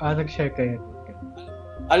brother. Nag-share kayo.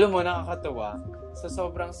 Alam mo, nakakatawa. Sa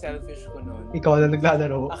sobrang selfish ko noon. Ikaw lang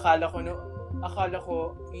naglalaro. Akala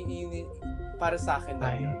ko, para sa akin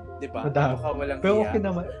na yun. Diba? Walang pero okay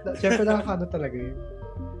naman. Siyempre nakakano talaga yun.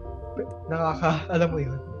 Alam mo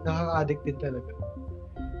yun. Nakaka-addict din talaga.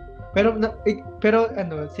 Pero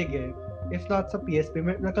sige. If not sa PSP,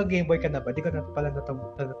 naka-Game Boy ka na ba? Di ko na pala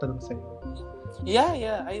natanong sa'yo.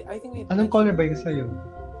 Yeah. I think anong color ba yung sa'yo?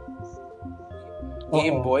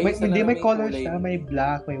 Game Boy? Hindi, may color siya. May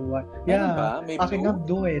black, may white. Yeah. Ba? May blue? Akin nga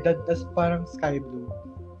blue eh. That's parang sky blue.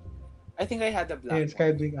 I think I had a black. Yeah,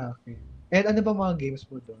 sky blue yung akin. And ano ba mga games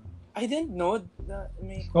mo doon? I didn't know that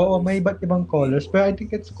may colors. Oo, may iba't ibang colors. Pero I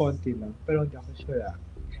think it's konti lang. Pero hindi ako sure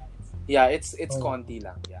Yeah, it's konti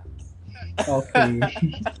lang. Yeah. Okay.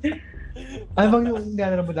 Ano bang yung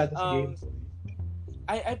nilalaro mo dati sa games?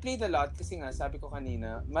 I played a lot kasi nga, sabi ko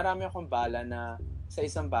kanina, marami akong bala na sa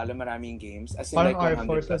isang bala maraming games. As in parang like 100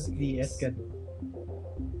 R4 sa plus DS ka.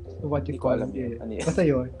 So what you Hindi ko call alam it. yun. Ano yun? Basta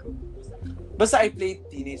yun. Basta I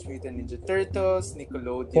played Teenage Mutant Ninja Turtles,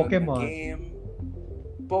 Nickelodeon Pokemon. game.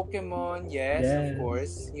 Pokemon, yes, of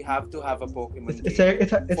course. You have to have a Pokemon game. It's a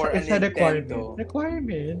Nintendo.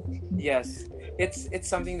 requirement. Yes. It's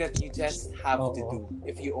something that you just have to do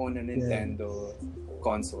if you own a Nintendo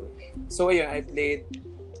console. So ayun, I played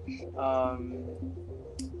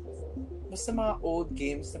basta mga old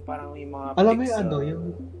games na parang yung mga alam mo yung yung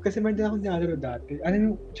kasi meron din ako nilalaro dati. Ano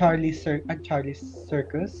yung Charlie's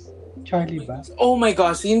Circus? Charlie ba? Oh my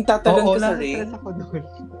gosh, yung tatalon ka sa ring. Nasa-stress ako doon.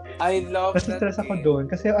 I love that Nasa-stress ako doon.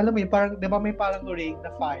 Kasi alam mo yun, parang, di ba may parang ring na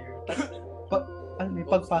fire. Tapos,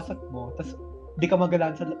 pagpasok mo, tapos di ka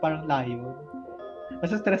magalaan sa parang layon.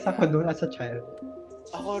 Nasa-stress ako doon as a child.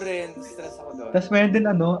 Ako rin, stress ako doon. Tapos meron din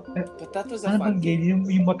but that was a fun game?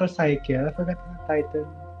 Yung motorcycle. I forgot yung title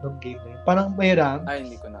ng game na yun. Parang may rank. Ay,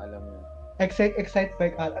 hindi ko na alam yun. Excite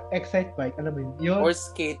Bike, alam mo yun? Or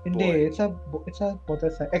skateboard. Hindi, it's a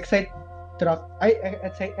motorcycle. Excite Truck,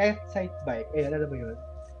 Excite Bike. Alam mo yun?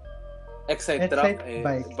 Excite Truck.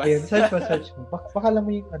 Bike. Search mo. Baka alam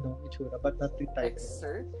mo yung itsura, but not the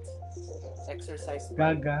title. Exercise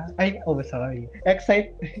bike. Gaga. Sorry.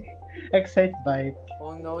 Excite Bike.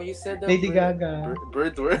 Oh no, you said the Lady Gaga.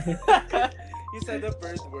 Bird word. You said the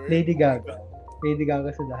bird word. Lady Gaga. Lady Gaga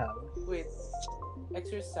sa the house. Wait.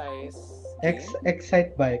 Exercise.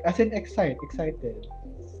 Excite Bike. As in excited.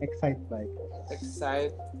 Excite Bike.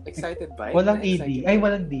 Excited Bike? Walang ED. Ay,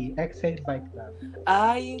 walang D. Excite Bike lang.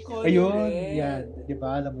 Yung color. Ayun, yan. Di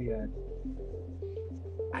ba? Alam mo yan.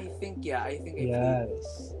 I think I played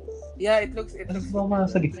this. Yeah, it looks mga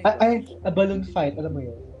sa game. A balloon fight. Alam mo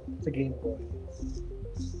yun? Sa Game Boy.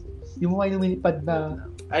 Yung mga lumilipad na...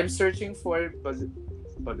 I'm searching for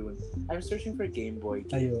balloon. I'm searching for Game Boy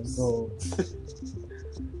games. Ayun, go.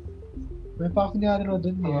 May pa ako nilalaro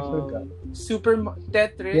dun I forgot. Super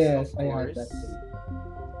Tetris, yes, of course. I had that too.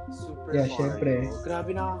 Super Mario. Syempre.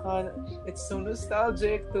 Grabe it's so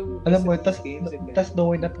nostalgic to alam mo, games again. Tas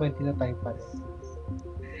knowing na 20 na time pa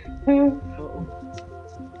rin.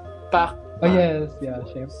 Pac-Man. Yes,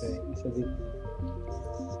 syempre. Isa din.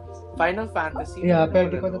 Final Fantasy. Yeah, pero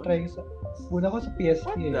di ko na-try una ko sa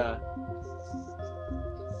PSP.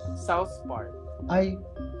 South Park.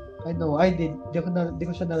 I know, I did. Di ko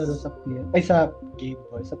siya nalaro sa sa Game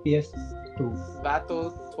Boy, sa PS2.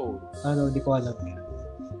 Battletoads. Di ko alam yan.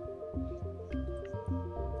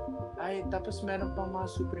 tapos meron pang mga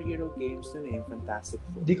superhero games nun eh, Fantastic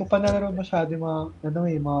Four. Hindi ko pa nalaro masyado yung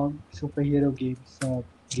mga superhero games sa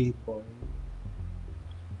Game Boy.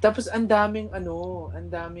 Tapos ang daming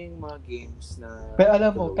mga games na... Pero alam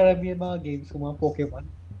mo, karamihan mga games kung mga Pokemon,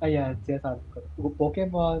 ayan, sinasabi ko.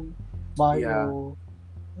 Pokemon, Mario,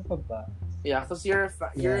 ano pa ba? Yeah, because you're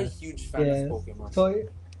a huge fan of Pokemon. So,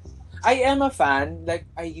 I am a fan. Like,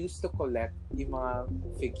 I used to collect yung mga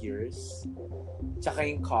figures, tsaka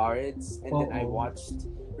yung cards, and then I watched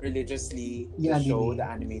religiously the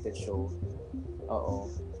animated show. Oo.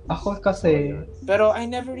 Ako kasi... Pero I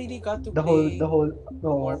never really got to play more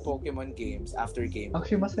no. Pokemon games after Game Boy.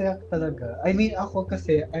 Actually, masaya talaga. I mean, ako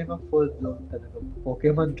kasi, I'm a full-blown talaga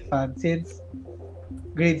Pokemon fan since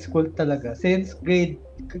grade school talaga. Since grade...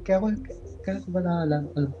 Kaya ko ba alam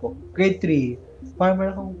po? Grade 3. Parang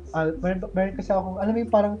meron kasi akong, alam mo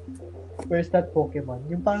yung parang first that Pokemon.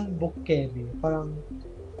 Yung parang book candy. Parang...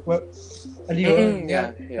 Well, alam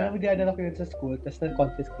mo, dinadala ko yun sa school, tapos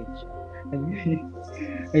na-confiscate siya.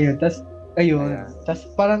 Ayun, tapos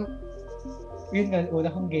parang, yun nga, una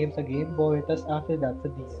kong game sa Game Boy, tapos after that, sa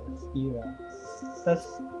DS era. Tapos,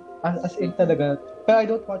 as in talaga, pero I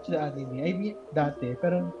don't watch the anime. I mean, dati,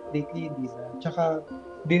 pero lately hindi na. Tsaka,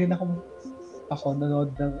 di rin ako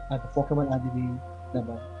nanood ng Pokemon anime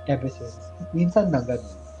naman, ever since. Minsan na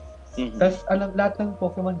ganun. Mm-hmm. Tapos, lahat ng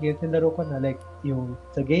Pokemon games, nilaro ko na, like, yung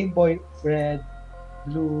sa Game Boy, Red,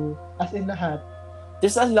 Blue, as in lahat.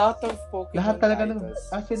 There's a lot of Pokemon lahat talaga titles.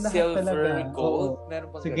 As in lahat Silver, talaga. Gold, meron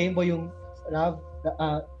pa sa Game Boy, yung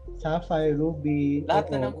Sapphire, Ruby. Lahat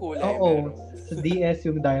na ng kulay meron. Sa DS,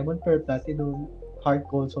 yung Diamond, Pearl, Platinum, Heart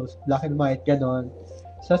Gold, so Black and White, ganon.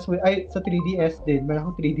 Sa 3DS din, meron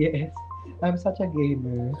akong 3DS. I'm such a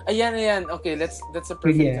gamer. Ayan. Okay, that's a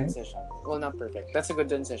perfect transition. Well, not perfect. That's a good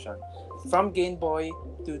transition. From Game Boy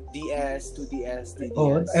to DS, to DS, to DS.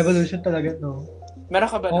 Oh, evolution talaga, no? Meron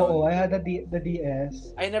ka ba nun? Oo, I had the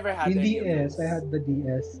DS. I never had yung DS. I had the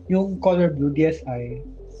DS. Yung color blue, DSi.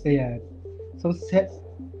 Ayan. So,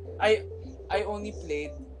 I only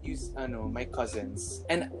played my cousins.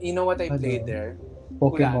 And you know what I played there?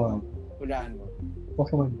 Pokemon. Hulaan mo.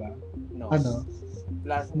 Pokemon ba? No. Ano?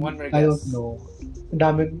 Last one more guess. I don't know. Ang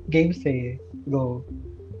daming games eh. Go.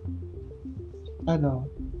 Ano?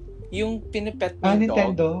 Yung pinipet mo yung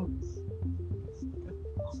Nintendo? dog.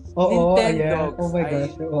 Oo, Nintendo. Oh my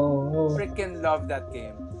gosh. Oo. Freaking love that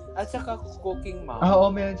game. At saka Cooking Mama. Oo,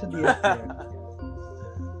 meron sa DS.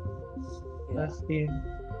 As in,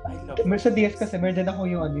 I love it. Sa DS kasi, meron din ako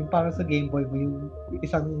yung parang sa Game Boy mo, yung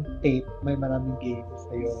isang tape, may maraming games.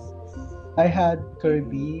 Ayun. I had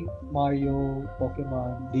Kirby, Mario,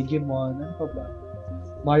 Pokemon, Digimon, ano pa ba?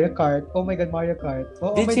 Mario Kart. Oh my God, Mario Kart.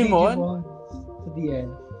 Oh, Digimon? May Digimon sa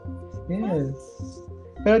DS. Yes.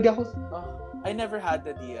 Pero di ako... I never had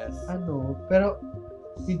the DS. Pero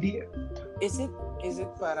hindi... Is it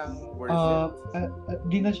parang worth it?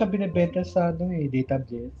 Di na siya binibenta sa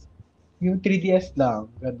database. Yung 3DS lang,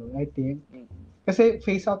 gano'n, I think. Kasi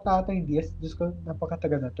face out na ata yung DS. Diyos ko,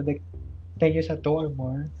 napakatagal na ito. Like, 10 years na to or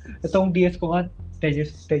more. Itong DS ko nga, 10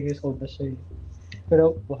 years old na siya eh.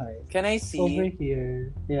 Pero buhay. Can I see? Over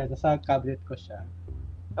here. Yeah, nasa cabinet ko siya.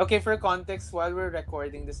 Okay, for context, while we're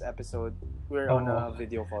recording this episode, we're on a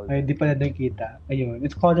video call. Ay, di pala nakita. Ayun,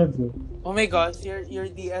 it's color blue. Oh my gosh, your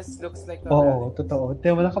DS looks like a... Oo, totoo.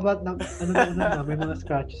 Wala ka ba, may mga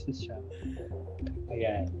scratches siya.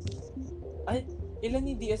 Ayan. Ay, ilan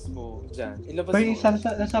yung DS mo dyan? Ilabas pero mo.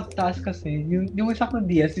 Pero nasa taas kasi, yung isa kong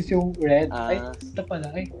DS is yung red. Ay, ito pala.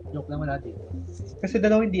 Ay, joke lang wala dito. Kasi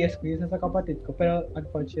dalawang DS ko yun sa kapatid ko. Pero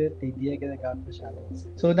unfortunately, hindi na ginagamit masyado.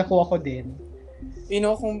 So, nakuha ko din. You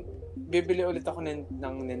know, kung bibili ulit ako ng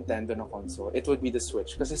Nintendo na console, it would be the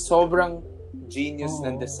Switch. Kasi sobrang genius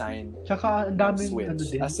ng design. Tsaka, ang daming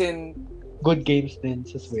din. As in, good games din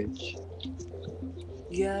sa Switch.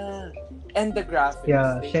 Yeah. And the graphics.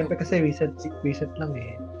 Yeah, syempre kasi recent lang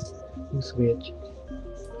eh. Yung Switch.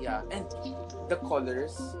 Yeah, and the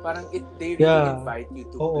colors, parang they really invite you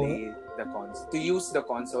to play the console, to use the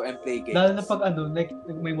console and play games. Lalo na pag like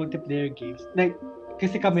may multiplayer games. Like,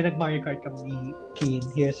 kasi kami nag-Mario Kart kami ni Keen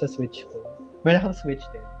here sa Switch ko. Meron akong Switch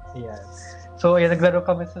din. Ayan. So, ayan, naglaro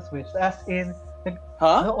kami sa Switch. As in, di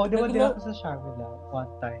ba din ako sa Shamila one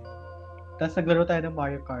time. Tapos naglaro tayo ng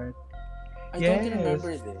Mario Kart. I don't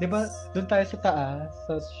remember this. Di ba, doon tayo sa taas,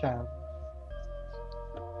 sa Sham.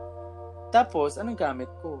 Tapos, anong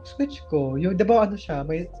gamit ko? Switch ko. Yung, di ba siya,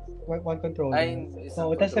 may one controller.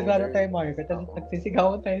 Tapos naglaro tayo Mario Kart. Tapos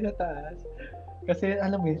nagsisigawan tayo sa taas. Kasi,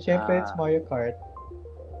 alam mo yun, syempre, it's Mario Kart.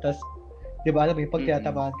 Tapos, di ba, alam mo yun, pag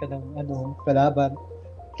tinatamaan ka ng, kalaban.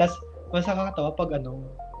 Tapos, mas nakakatawa pag,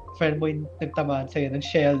 friend mo yung nagtamaan sa'yo ng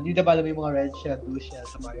shell. Hindi na ba alam mo yung mga red shell, blue shell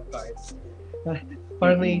sa Mario Kart?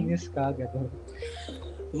 Parang mainis ka, gano'n.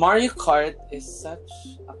 Mario Kart is such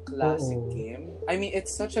a classic game. I mean,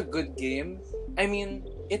 it's such a good game. I mean,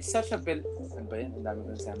 it's such a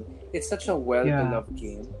it's such a well-beloved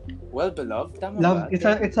game. Well-beloved? Tama love,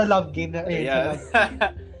 ba? It's a love game. Yeah.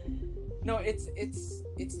 No, it's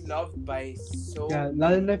loved by so... Yeah,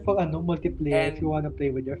 lalo na pag multiplayer if you wanna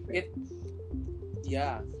play with your friends.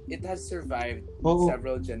 It has survived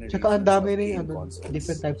several generations. Tsaka ang dami rin consoles.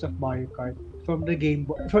 different types of Mario Kart. From the Game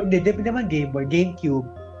Boy, hindi naman Game Boy, GameCube,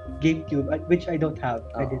 which I don't have.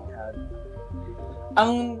 I didn't have.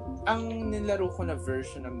 Ang nilaro ko na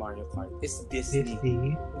version ng Mario Kart is Disney.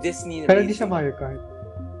 Pero hindi siya Mario Kart.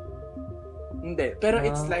 Hindi. Pero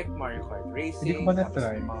it's like Mario Kart. Racing. Hindi ko pa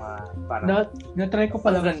na-try. Mga parang... Na-try ko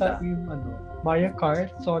pa lang sa yung Mario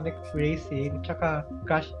Kart, Sonic Racing, tsaka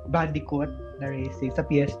Crash Bandicoot na racing sa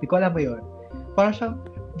PSP ko. Alam mo yun? Parang siyang,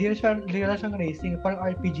 di na siyang racing. Parang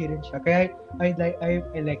RPG rin siya. Kaya I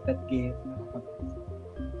like that game.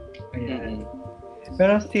 Ayan.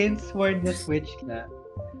 Pero since we're in the Switch na,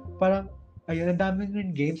 parang, ayun, ang dami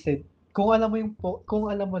rin games eh. Kung alam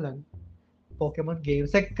mo lang, Pokemon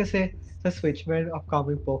games. Like, kasi sa Switch, meron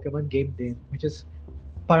upcoming Pokemon game din, which is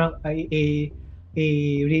parang a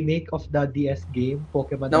remake of the DS game,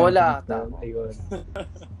 Pokemon. Nawala ata. Ayun.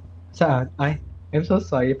 Saan? I'm so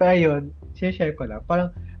sorry. Pero ayun, share ko lang.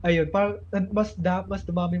 Parang, ayun, parang mas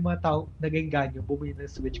dumami mga tao naging ganyo bumili ng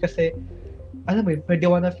Switch kasi, alam mo yun, they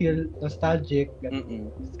wanna feel nostalgic.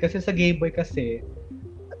 Kasi sa Game Boy kasi,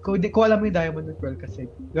 kung alam mo yung Diamond and Pearl kasi,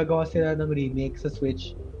 gagawa sila ng remake sa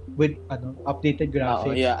Switch with updated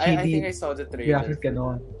graphics. I think I saw the trailer. Graphics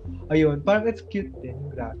ganon. Ayun, parang it's cute din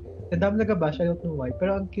yung graphics. Ang dami nag-bash, I don't know why.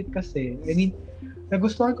 Pero ang cute kasi. I mean,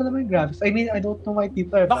 nagustuhan ko naman yung graphics. I mean, I don't know why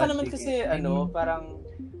people are baka naman kasi, parang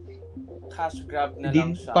cash grab na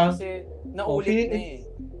lang siya. Kasi naulit na eh.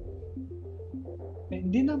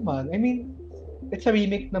 Hindi naman. I mean, it's a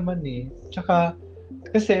remake naman eh. Tsaka,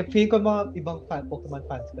 kasi feel ko mga ibang Pokemon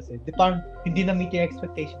fans kasi, parang hindi na meet yung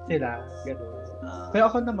expectations sila. Ganon. Pero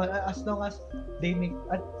ako naman, as long as they make,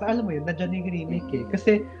 at alam mo yun, nandiyan yung remake eh.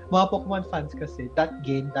 Kasi mga Pokemon fans kasi, that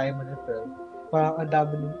game, Diamond and Pearl, parang ang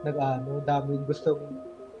dami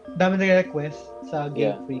nag-request sa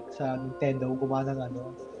Game Freak, sa Nintendo, gumawa ng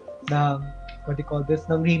what do you call this,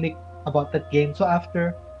 ng remake about that game. So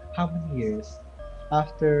after, how many years?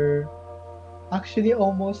 After, actually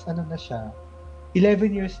almost, na siya, 11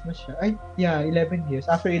 years na siya. 11 years.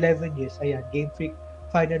 After 11 years, ayan, Game Freak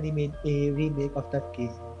finally made a remake of that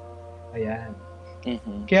game. Ayan.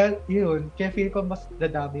 Kaya feel ko mas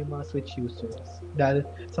dadami yung mga Switch users dahil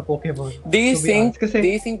sa Pokemon. Do you think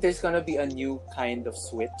there's gonna be a new kind of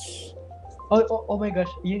Switch? Oh my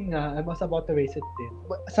gosh, yun nga, I was about to raise it din.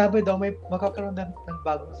 Sabi daw, may makakaroon ng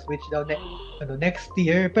bagong Switch daw next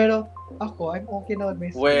year. Pero ako, I'm okay na with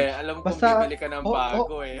my Switch. Alam ko bibili ka ng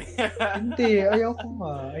bago eh. Hindi, ayaw ko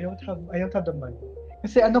nga. I don't have the money.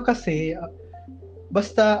 Kasi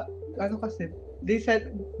basta, they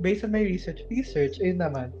said, based on my research, ayun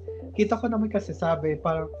naman, kita ko naman kasi sabi,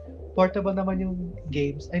 parang portable naman yung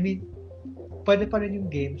games. I mean, pwede pa rin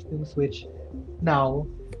yung games ng Switch now,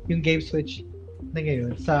 yung game Switch na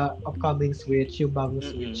ngayon, sa upcoming Switch, yung bagong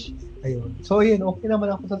Switch. Ayun. So, ayun, okay naman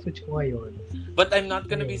ako sa Switch ko ngayon. But I'm not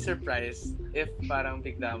gonna be surprised if parang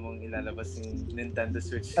bigla mong ilalabas yung Nintendo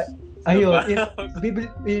Switch. Ayun,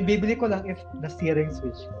 bibili ko lang if nasira yung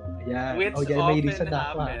Switch ko. Ayan. Which often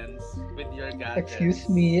happens with your gadgets. Excuse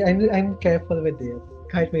me, I'm careful with it.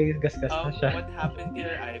 Kahit may gasgas na siya. What happened to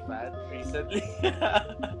your iPad recently?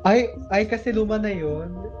 Ay kasi luma na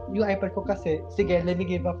yun. Yung iPad ko kasi, sige, let me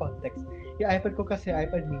give a context. Yung iPad ko kasi,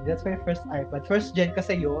 iPad mini, that's my first iPad. First gen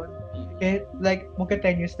kasi yun. Eh, like, magka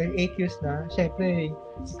 10 years na, 8 years na, syempre, yung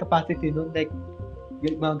capacity nun, like,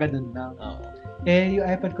 yung mga ganun na. Eh, yung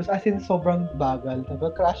iPad ko, as in, sobrang bagal.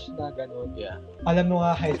 Nag-crash na, ganun. Yeah. Alam mo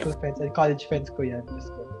nga, high school friends and college friends ko yan.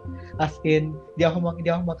 As in, di ako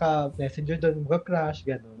maka-messenger doon, mag-crash,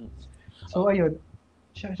 ganun. So, ayun.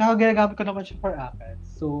 Saka ginagamit ko naman siya for akin.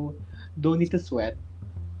 So, don't need to sweat.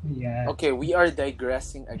 Yeah. Okay, we are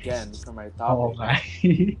digressing again from our topic.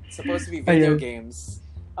 It's supposed to be video games.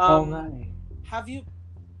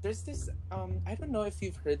 There's this, I don't know if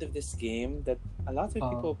you've heard of this game that a lot of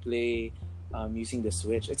people play using the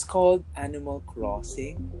Switch. It's called Animal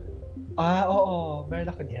Crossing. Oo. Meron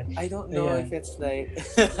ako niyan. I don't know if it's like...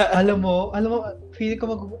 alam mo, feel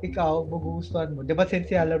ko ikaw, magugustuhan mo. Diba since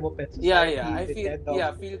alam mo Pet Society?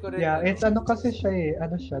 Yeah. Feel ko rin. Yeah, it's kasi siya eh.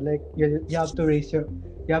 Like, you have to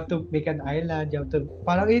you have to make an island, you have to,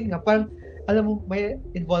 parang yun nga, parang, alam mo, may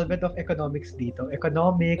involvement of economics dito.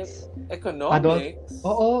 Economics, adult. Economics?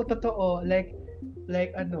 Oo, totoo. Like,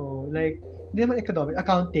 hindi naman economic,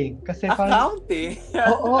 accounting. Kasi parang, Accounting?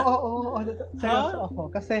 oo. Seryoso Huh?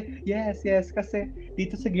 ako. Kasi, yes. Kasi,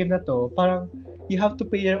 dito sa game na to, parang, you have to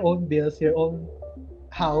pay your own bills, your own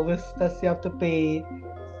house, tas you have to pay,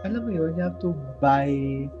 alam mo yun, you have to buy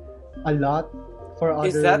a lot for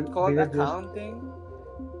other Is that called villagers. accounting?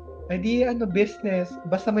 Hindi, business.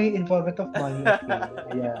 Basta may involvement of money,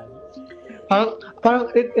 okay. Ayan.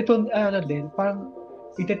 Parang ito, din, parang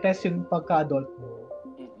itetest yung pagka-adult mo.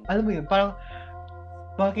 Alam mo yun, parang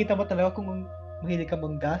makikita mo talaga kung mahilig ka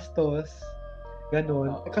manggastos,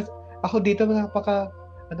 ganun. Kasi ako dito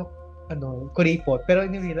kuripot. Pero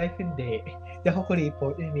in real life, hindi. Hindi ako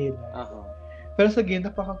kuripot in real life. Pero sa game,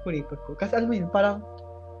 napaka-kuripot ko. Kasi alam mo yun, parang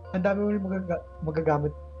ang dami mo rin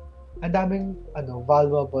magagamit. Ang daming,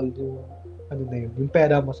 valuable yung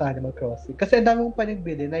pera mo sa Animal Crossing. Kasi ang dami mong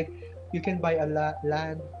panagbili. Like, you can buy a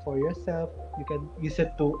land for yourself. You can use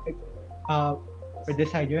it to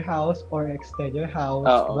design your house or extend your house.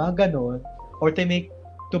 Mga ganun. Or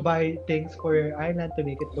to buy things for your island to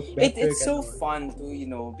make it look better. It's so fun to,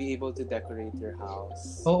 be able to decorate your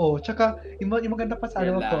house. Oo. Tsaka, yung maganda pa sa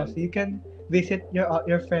Animal Crossing, you can visit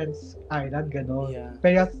your friend's island, gano'n. Yeah.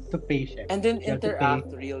 Pero you have to pay siya. And then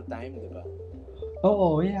interact real time, di ba?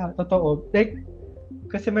 Oo, yeah. Totoo. Like,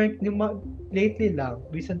 kasi lately lang,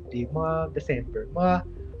 recently, mga December,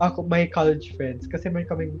 my college friends, kasi may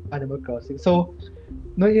kaming Animal Crossing. So,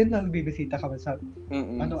 yun lang, bibisita kami sa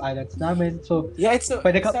islands namin. So, yeah, sa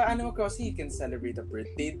Animal Crossing, you can celebrate a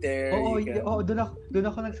birthday there. Oo, doon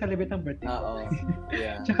ako nag-celebrate ng birthday.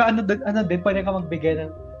 Yeah. Tsaka din, pwede ka magbigay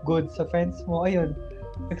ng goods sa friends mo. Ayun.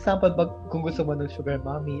 Example, kung gusto mo ng sugar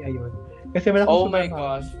mommy, ayun. Kasi wala akong sugar mommy.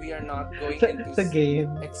 Gosh, we are not going into sa game.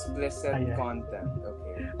 Explicit content.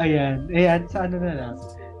 Okay. Ayan, sa na lang.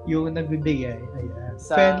 Yung nagbibigay. Ayan.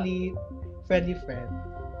 Friendly friend.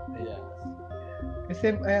 Yeah.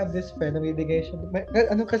 Kasi I have this friend na bibigay siya.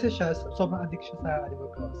 Kasi siya, sobrang addict siya sa Animal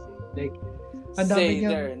Crossing. Like, ang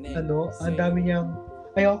dami niyang,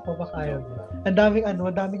 ayoko, baka ayaw niya. Ang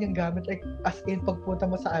dami niyang gamit. Like, as in, pagpunta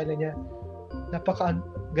mo sa island niya,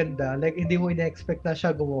 napaka-ganda. Like, hindi mo ina-expect na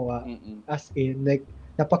siya gumawa. As in, like,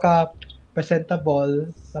 napaka-presentable,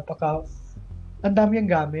 ang dami niyang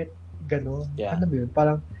gamit. Ganon. Yeah. Ano mo yun?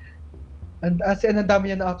 Parang, ang dami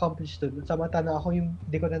niya na-accomplish doon. Samantala ako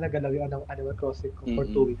hindi ko na nagalaw yung Animal Crossing ko for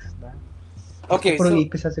 2 weeks na. Okay,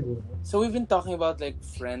 siguro. So we've been talking about like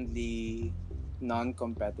friendly,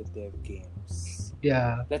 non-competitive games.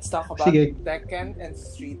 Yeah. Let's talk about Tekken and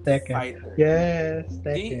Street Fighter. Yes,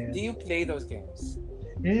 Tekken. Do you play those games?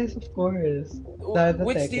 Yes, of course.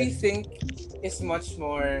 Which Tekken. do you think is much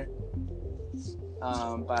more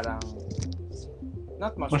parang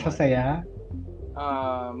not much more masasaya?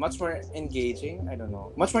 Much more engaging? I don't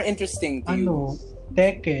know. Much more interesting to you?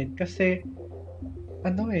 Tekken. Kasi,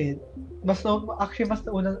 mas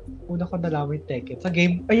una ko nalaman yung Tekken. Sa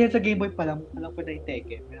Game Boy pa lang, alam ko na yung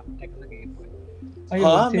Tekken. May akong Tekken sa Game Boy.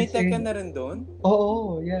 Ayun, may Tekken na rin doon?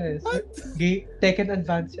 Oo, yes. Tekken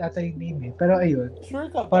Advance ata yung name eh. Pero ayun.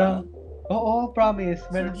 Sure ka ba? Parang, promise.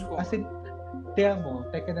 Meron, as in, tiyan mo,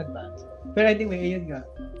 Tekken Advance. Pero anyway, ayun nga.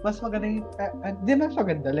 Mas maganda yung, hindi mas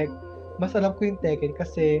maganda. Like, mas alam ko yung Tekken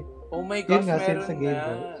kasi, oh my gosh, meron sa Game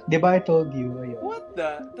Boy. Diba I told you? Ayun. What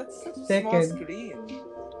the? That's such a Tekken. small screen.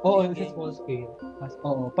 Oo, it's a small screen.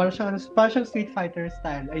 Parang siyang Street Fighter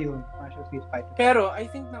style. Ayun, parang siyang Street Fighter. Pero, I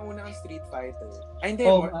think nauna ang Street Fighter. Hindi,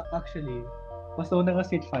 actually. Mas nauna ang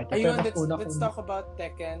Street Fighter. Ayun, let's talk about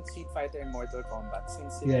Tekken, Street Fighter, and Mortal Kombat.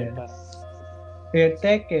 Since Kaya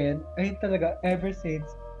Tekken, ayun talaga, ever since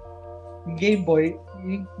Game Boy,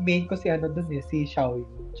 yung main ko si si Xiaoyu,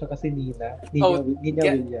 tsaka si Nina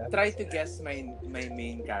Williams. Try to guess my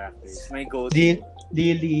main characters. My go-to.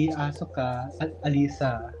 Lily, Asuka,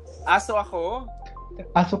 Alisa. Aso ako?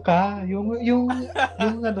 Asuka, yung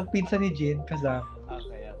pinsan ni Jin, Kazama.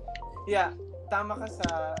 Okay. Yeah, tama ka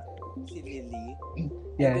sa si Lily.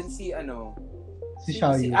 Yes. And then si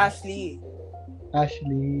Xiaoyu. Si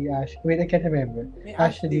Ashley. Wait, I can't remember. May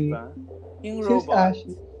Ashley ba? Yung robot.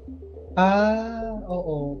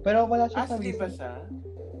 Oo. Pero wala siya Ashley ba siya?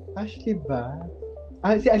 Ashley ba?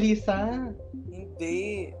 Si Alisa.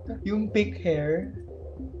 Hindi. Yung pink hair.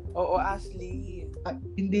 Oo, Ashley.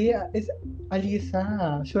 Hindi. Is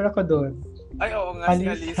Alisa. Sure ako doon. Ay, oo nga, si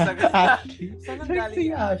Alisa. Ashley. Saan ang Sorry, galing si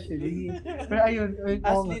ni Ashley. Pero ayun, oo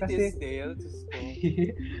Ashley nga, kasi, Tisdale, Diyos ko.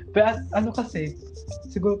 pero ano kasi,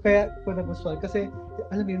 siguro kaya ko nagustuhan, kasi,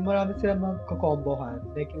 alam mo yun, marami sila magkakombohan,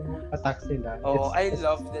 like yung attacks nila. I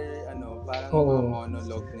love their, parang mga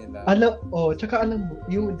monologue nila. Tsaka alam mo,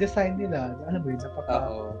 yung design nila, alam mo yun,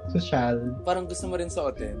 napaka-social. Parang gusto mo rin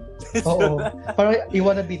suotin. Oo. Parang, you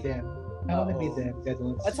wanna be them. I wanna be them,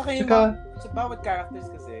 ganun. At saka yung bawat characters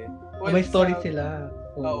kasi, may story sila.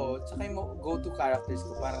 Oo. Tsaka yung go-to characters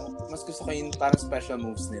ko, parang mas gusto ko yung parang special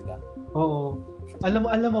moves nila. Oo. Alam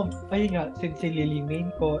mo, ayun nga, si Lily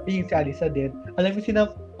main ko, yung si Alisa din. Alam mo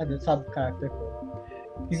sub-character ko.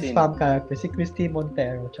 Yung spam character, si Christy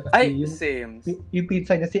Montero. Tsaka same. Yung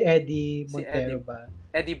pizza niya, si Eddie Montero ba?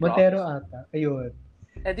 Eddie Brock? Montero ata. Ayun.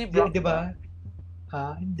 Eddie Brock diba?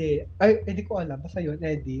 Hindi. Ay, hindi ko alam. Basta yun,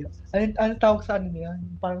 Eddie. Ano tawag sa ano niya?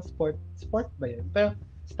 Parang sport ba yun? Pero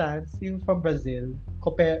stance, yung from Brazil.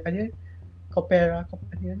 Copera. I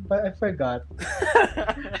forgot.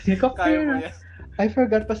 Copera. I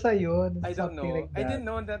forgot pa sa yun. I don't know. Like I didn't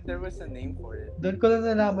know that there was a name for it. Doon ko lang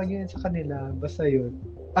nalaman yun sa kanila. Basta yun.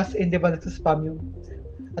 As in, di ba, nagsaspam yung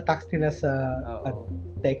attacks nila sa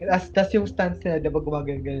Tekken. Tas yung stance nila, di ba,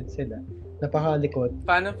 gumagano'n sila. Napakalikot.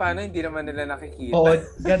 Paano? Hindi naman nila nakikita. Oo,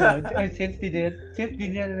 gano'n. Since di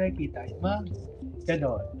nila nakikita.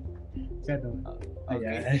 Gano'n.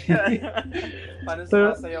 Ayan. Okay. Paano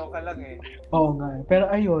sumasayaw ka lang eh. Oo nga. Pero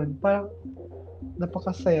ayun, parang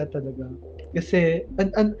napakasaya talaga. Kasi,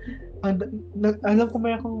 alam ko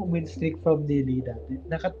may akong win streak from Lily dati.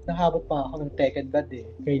 Nahabot pa ako ng Tekken God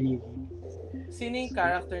kay Lily. Sino yung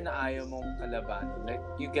character na ayaw mong kalaban? Like,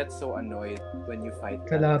 you get so annoyed when you fight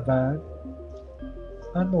kalaban?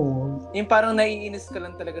 Yung parang naiinis ka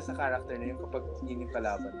lang talaga sa character na yun kapag yun yung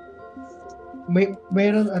kalaban.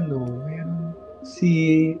 Mayroon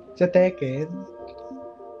sa Tekken,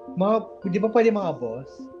 di ba pwede mga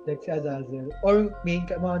boss? Like si Azazel? Or main,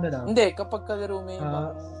 mga lang? Hindi, kapag kalaro mo yung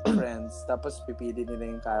mga friends, tapos pipili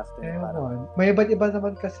nila yung character. May iba't iba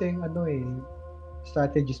naman kasing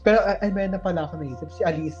strategies. Pero may na pala ako naisip. Si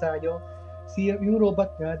Alisa, yung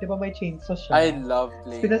robot nga, di ba may chainsaw siya? I love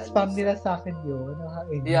playing Pinaspam nila sa akin yun.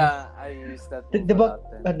 Yeah, I use that. Di ba,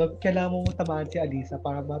 kailangan mo matamaan si Alisa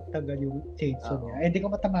para matanggal yung chainsaw niya. Hindi ko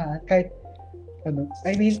matamaan kahit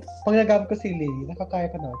pag nagamit ko si Lily, nakakaya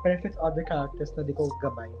ko na. Pero if it's other characters na di ko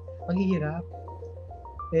gamay, ang hirap.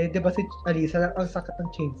 Di ba si Alisa, ang sakit ng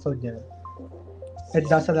chainsaw niya. It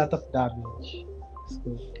does a lot of damage.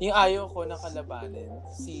 So, yung ayaw ko na kalabanin,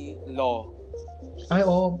 si Law. Ay,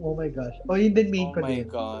 oh my gosh. Yun din main ko din. Oh my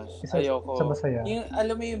gosh. Ayoko. Sa masaya. Yung,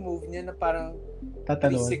 alam mo yung move niya na parang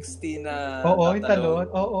tatalon. 360 na yung talon.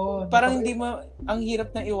 Oo. Parang hindi mo, ang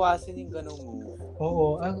hirap na iwasin yung ganong move.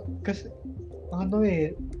 Oo. Kasi,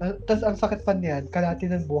 tas ang sakit pa niyan, kalahati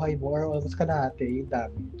ng buhay mo or almost kalahati yung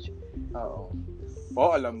damage. Oo.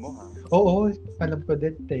 Alam mo ha? Oo, alam ko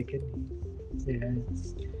din, Tekken. Yeah.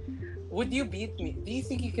 Would you beat me? Do you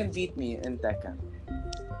think you can beat me in Tekken?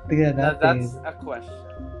 Tignan natin. That's a question.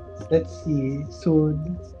 Let's see.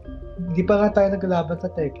 Soon. Hindi pa nga tayo naglalaban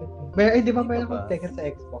sa Tekken. Di ba mayroon akong Tekken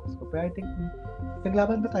sa Xbox ko? Pero I think,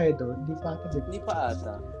 naglaban ba tayo doon? Hindi pa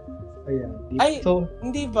ata. Ayan.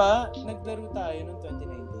 Hindi ba? Naglaro tayo noong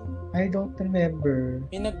 2019? I don't remember.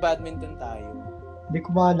 Yung nag-badminton tayo. Hindi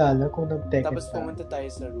ko maalala kung nag-Tekken tapos pumunta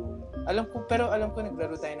tayo sa room. Alam ko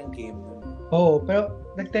naglaro tayo ng game nun. Oo, pero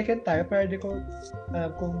nag-Tekken tayo, pero hindi ko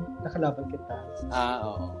alam kung nakalaban kita.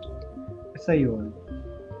 Oo. Basta yun.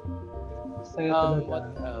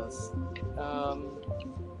 What else?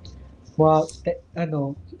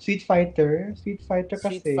 Street Fighter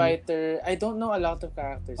kasi. Street Fighter, I don't know a lot of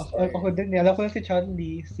characters. Ako din, alam ko na si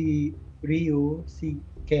Chun-Li, si Ryu, si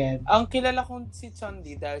Ken. Ang kilala kong si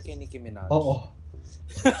Chun-Li dahil kay Nicki Minaj. Oo.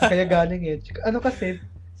 Kaya galing kasi,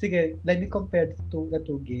 sige, let me compare the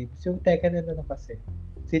two games. Yung Tekken kasi,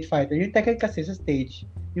 Street Fighter. Yung Tekken kasi sa stage,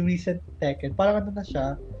 yung recent Tekken, parang na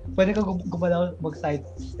siya, pwede ka gumalaw mag-side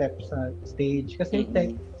step sa stage. Kasi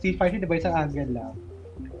Street Fighter, di ba, isang angle lang.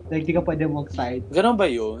 Like, di ka pwede mag-side. Ganon ba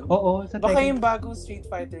yun? Oo. Sa baka Tekken, yung bagong Street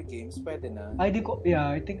Fighter games, pwede na. I think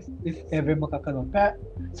if ever makakaroon. Pero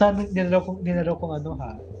sa amin, nilaro kong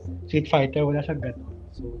Street Fighter, wala siyang ganon.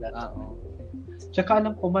 So, that's Tsaka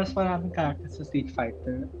alam ko, mas maraming characters sa Street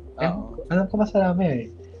Fighter. Alam ko mas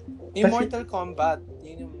marami Yung Mortal Kombat,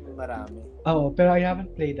 yun yung marami. Oo, pero I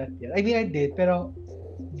haven't played that yet. I mean, I did, pero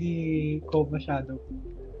di ko masyado.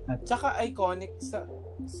 Tsaka iconic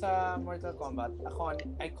sa Mortal Kombat,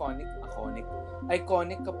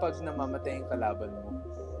 iconic kapag namamatay yung kalaban mo.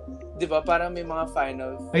 'Di ba? Parang may mga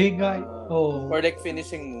final Ayun nga. or like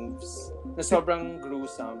finishing moves. Na sobrang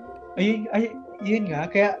gruesome. Yun nga.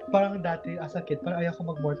 Kaya parang dati as a kid, parang ayaw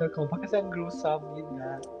ko mag-Mortal Kombat kasi ang gruesome. Yun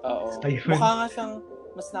nga. Oo. Ayun. Mukha nga siyang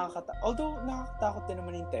mas although nakakatakot din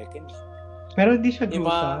naman yung Tekken. Pero hindi siya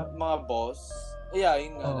gruesome. Yung mga boss,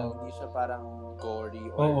 yun nga lang. Hindi siya parang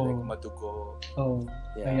gory or like madugo. Oo.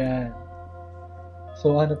 Ayan.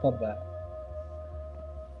 So, ano pa ba?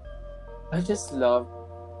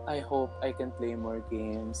 I hope I can play more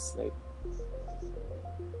games. Like,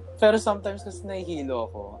 pero sometimes kasi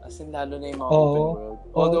nahihilo ako. As in, lalo na yung mga open world.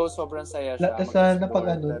 Although, sobrang saya siya. Sana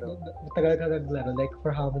pag matagal ka naglaro, like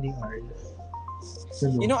for how many hours?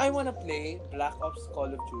 You know, I wanna play Black Ops Call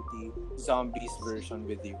of Duty Zombies version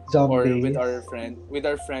with you. Zombies? Or with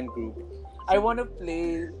our friend group. I wanna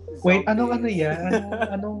play Zombies. Wait, ano yan?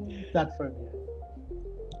 Anong platform yan?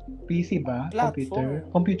 PC ba? Platform.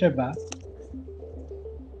 Computer ba?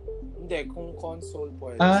 Hindi, kung console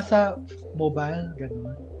po. Sa mobile,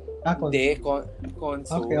 gano'n. Console. Hindi,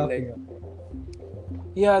 console. Okay.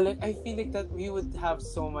 Yeah, like, I feel like that we would have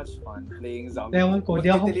so much fun playing Zombies. Alam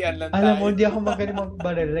mo, hindi ako magaling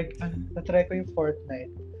magbaril. Like, natry ko yung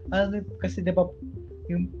Fortnite. Kasi di ba,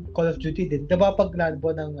 yung Call of Duty din, di ba pag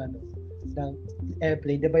landbo ng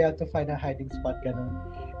airplane, di ba you have to find a hiding spot, gano'n.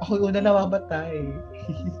 Ako yung una namamatay.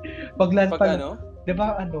 Pag land pa, di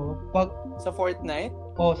ba pag... Sa Fortnite?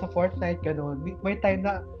 Sa Fortnite, gano'n. May time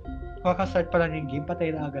na kakastart pa lang yung game,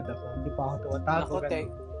 patay na agad ako. Hindi pa ako tumatago.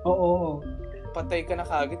 Oo. Patay ka na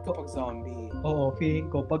kagad kapag zombie. Oo, feeling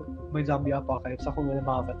ko, pag may zombie apocalypse, ako muna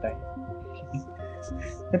makamatay.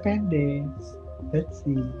 Depende. Let's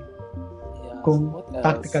see. Yeah. Kung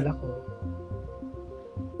tactical ako.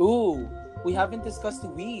 Ooh, we haven't discussed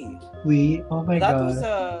Wii. Wii? Oh my God.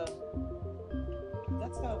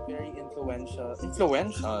 That's a very influential.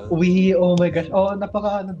 Wii, oh my gosh.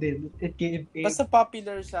 Napaka din. It came in. Basta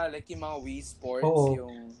popular siya, like yung mga Wii Sports,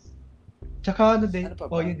 yung... Tsaka din,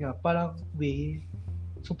 yun nga, parang Wii,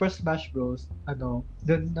 Super Smash Bros.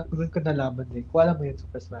 Doon ko nalaman din. Kung alam mo yun,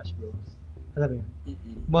 Super Smash Bros. Alam mo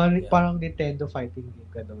yun? Parang Nintendo fighting game,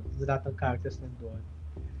 gano'n. Lahat ng characters nandun.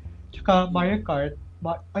 Tsaka Mario Kart,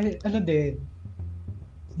 din?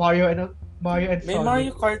 Mario and Sonic. May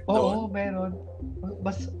Mario Kart doon? Oo, meron.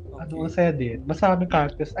 Mas, masaya din. Mas maraming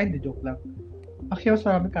characters. Ay, hindi, joke lang. Actually, mas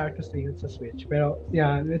maraming characters na yun sa Switch. Pero,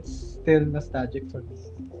 yeah, it's still nostalgic for me.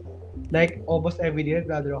 Like, almost every day,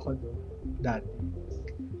 naglalaro ako doon. Dati.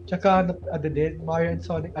 Tsaka, din, Mario and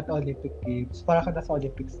Sonic at Olympic Games. Para ka nasa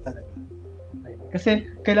Olympics talaga. Kasi,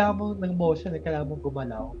 kailangan mo ng motion, kailangan mo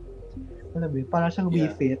gumalaw. Alam mo yun, parang siyang Wii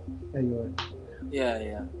Fit. Ayun.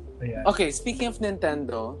 Yeah. Ayan. Okay, speaking of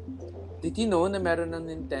Nintendo, did you know na meron ng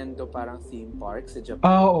Nintendo parang theme park sa Japan?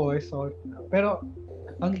 Oo, I saw it na. Pero,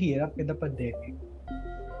 ang hirap in the pandemic.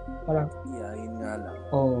 Parang, yun nga lang.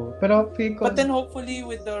 Pero feel ko... But then hopefully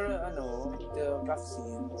with the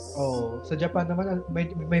vaccines. Sa Japan naman,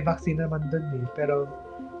 may vaccine naman dun eh. Pero,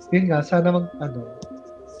 yun nga, sana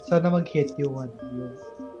mag-hit yung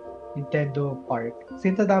Nintendo Park.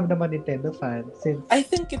 Since dami naman Nintendo fans. I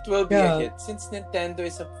think it will be a hit since Nintendo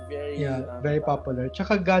is a very... very popular.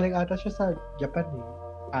 Tsaka galing ata siya sa Japan eh.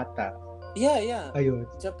 Ata. Yeah. Ayun.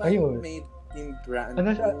 Japan made yung brand.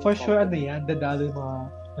 For sure, yan. Dadalo yung mga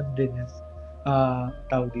din yan.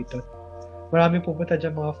 Tawag dito. Maraming pupunta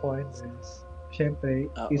dyan mga foreigners. Siyempre,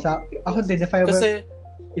 ako din,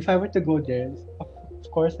 if I were to go there, of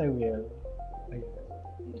course I will. Ayun.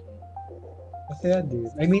 Masaya din.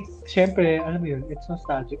 I mean, siyempre, alam mo yun, it's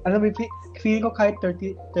nostalgic. Alam mo, feeling ko kahit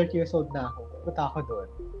 30 years old na ako, punta ako doon.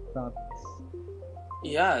 Promise.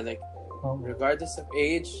 Yeah, like, regardless of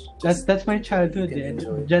age. That's my childhood eh.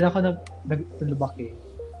 Diyan ako lumaki.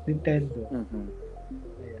 Nintendo.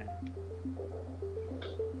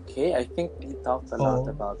 Okay, I think we talked a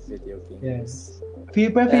lot about video games. Yes.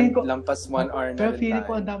 Feeling ko, lampas 1 hour na pero feeling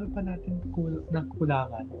ko ang dami pa natin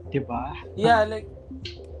kulangan. Diba? Yeah, like,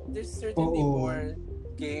 there's certainly more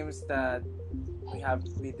games that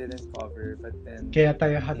we didn't cover, but then... Kaya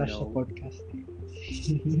tayo hatas sa podcast.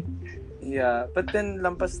 Yeah, but then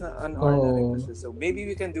lampas na an hour na rin kasi. So maybe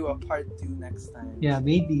we can do a part 2 next time. Yeah,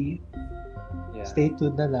 maybe. Yeah. Stay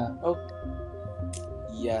tuned na lang. Okay.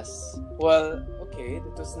 Yes. Well, okay.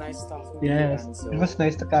 It was nice talking to you. Yes. It was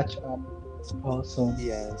nice to catch up also.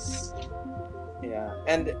 Yes. Yeah.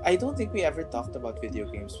 And I don't think we ever talked about video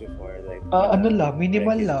games before. Like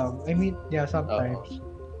minimal lang. I mean, yeah, sometimes.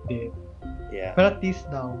 Yeah. But at least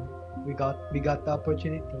now, we got the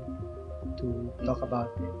opportunity to talk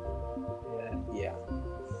about it. Yeah.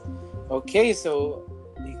 Okay, so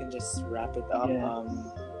you can just wrap it up. Yeah.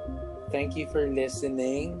 Thank you for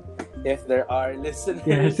listening. If there are listeners.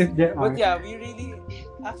 Yes, if there are. But yeah, we really...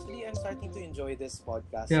 Actually, I'm starting to enjoy this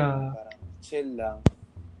podcast. Yeah. chill lang.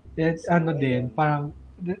 Then, So, din, ayun. parang,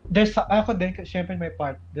 ako din, syempre my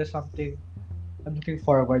part, there's something I'm looking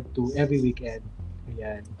forward to every weekend.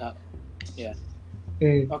 Ayan. Yeah.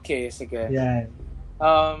 Okay. Okay, sige. Ayan.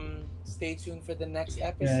 Stay tuned for the next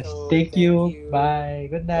Yes. episode. Thank Thank you. you. Bye.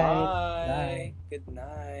 Good night. Bye. Bye. Good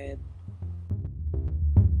night.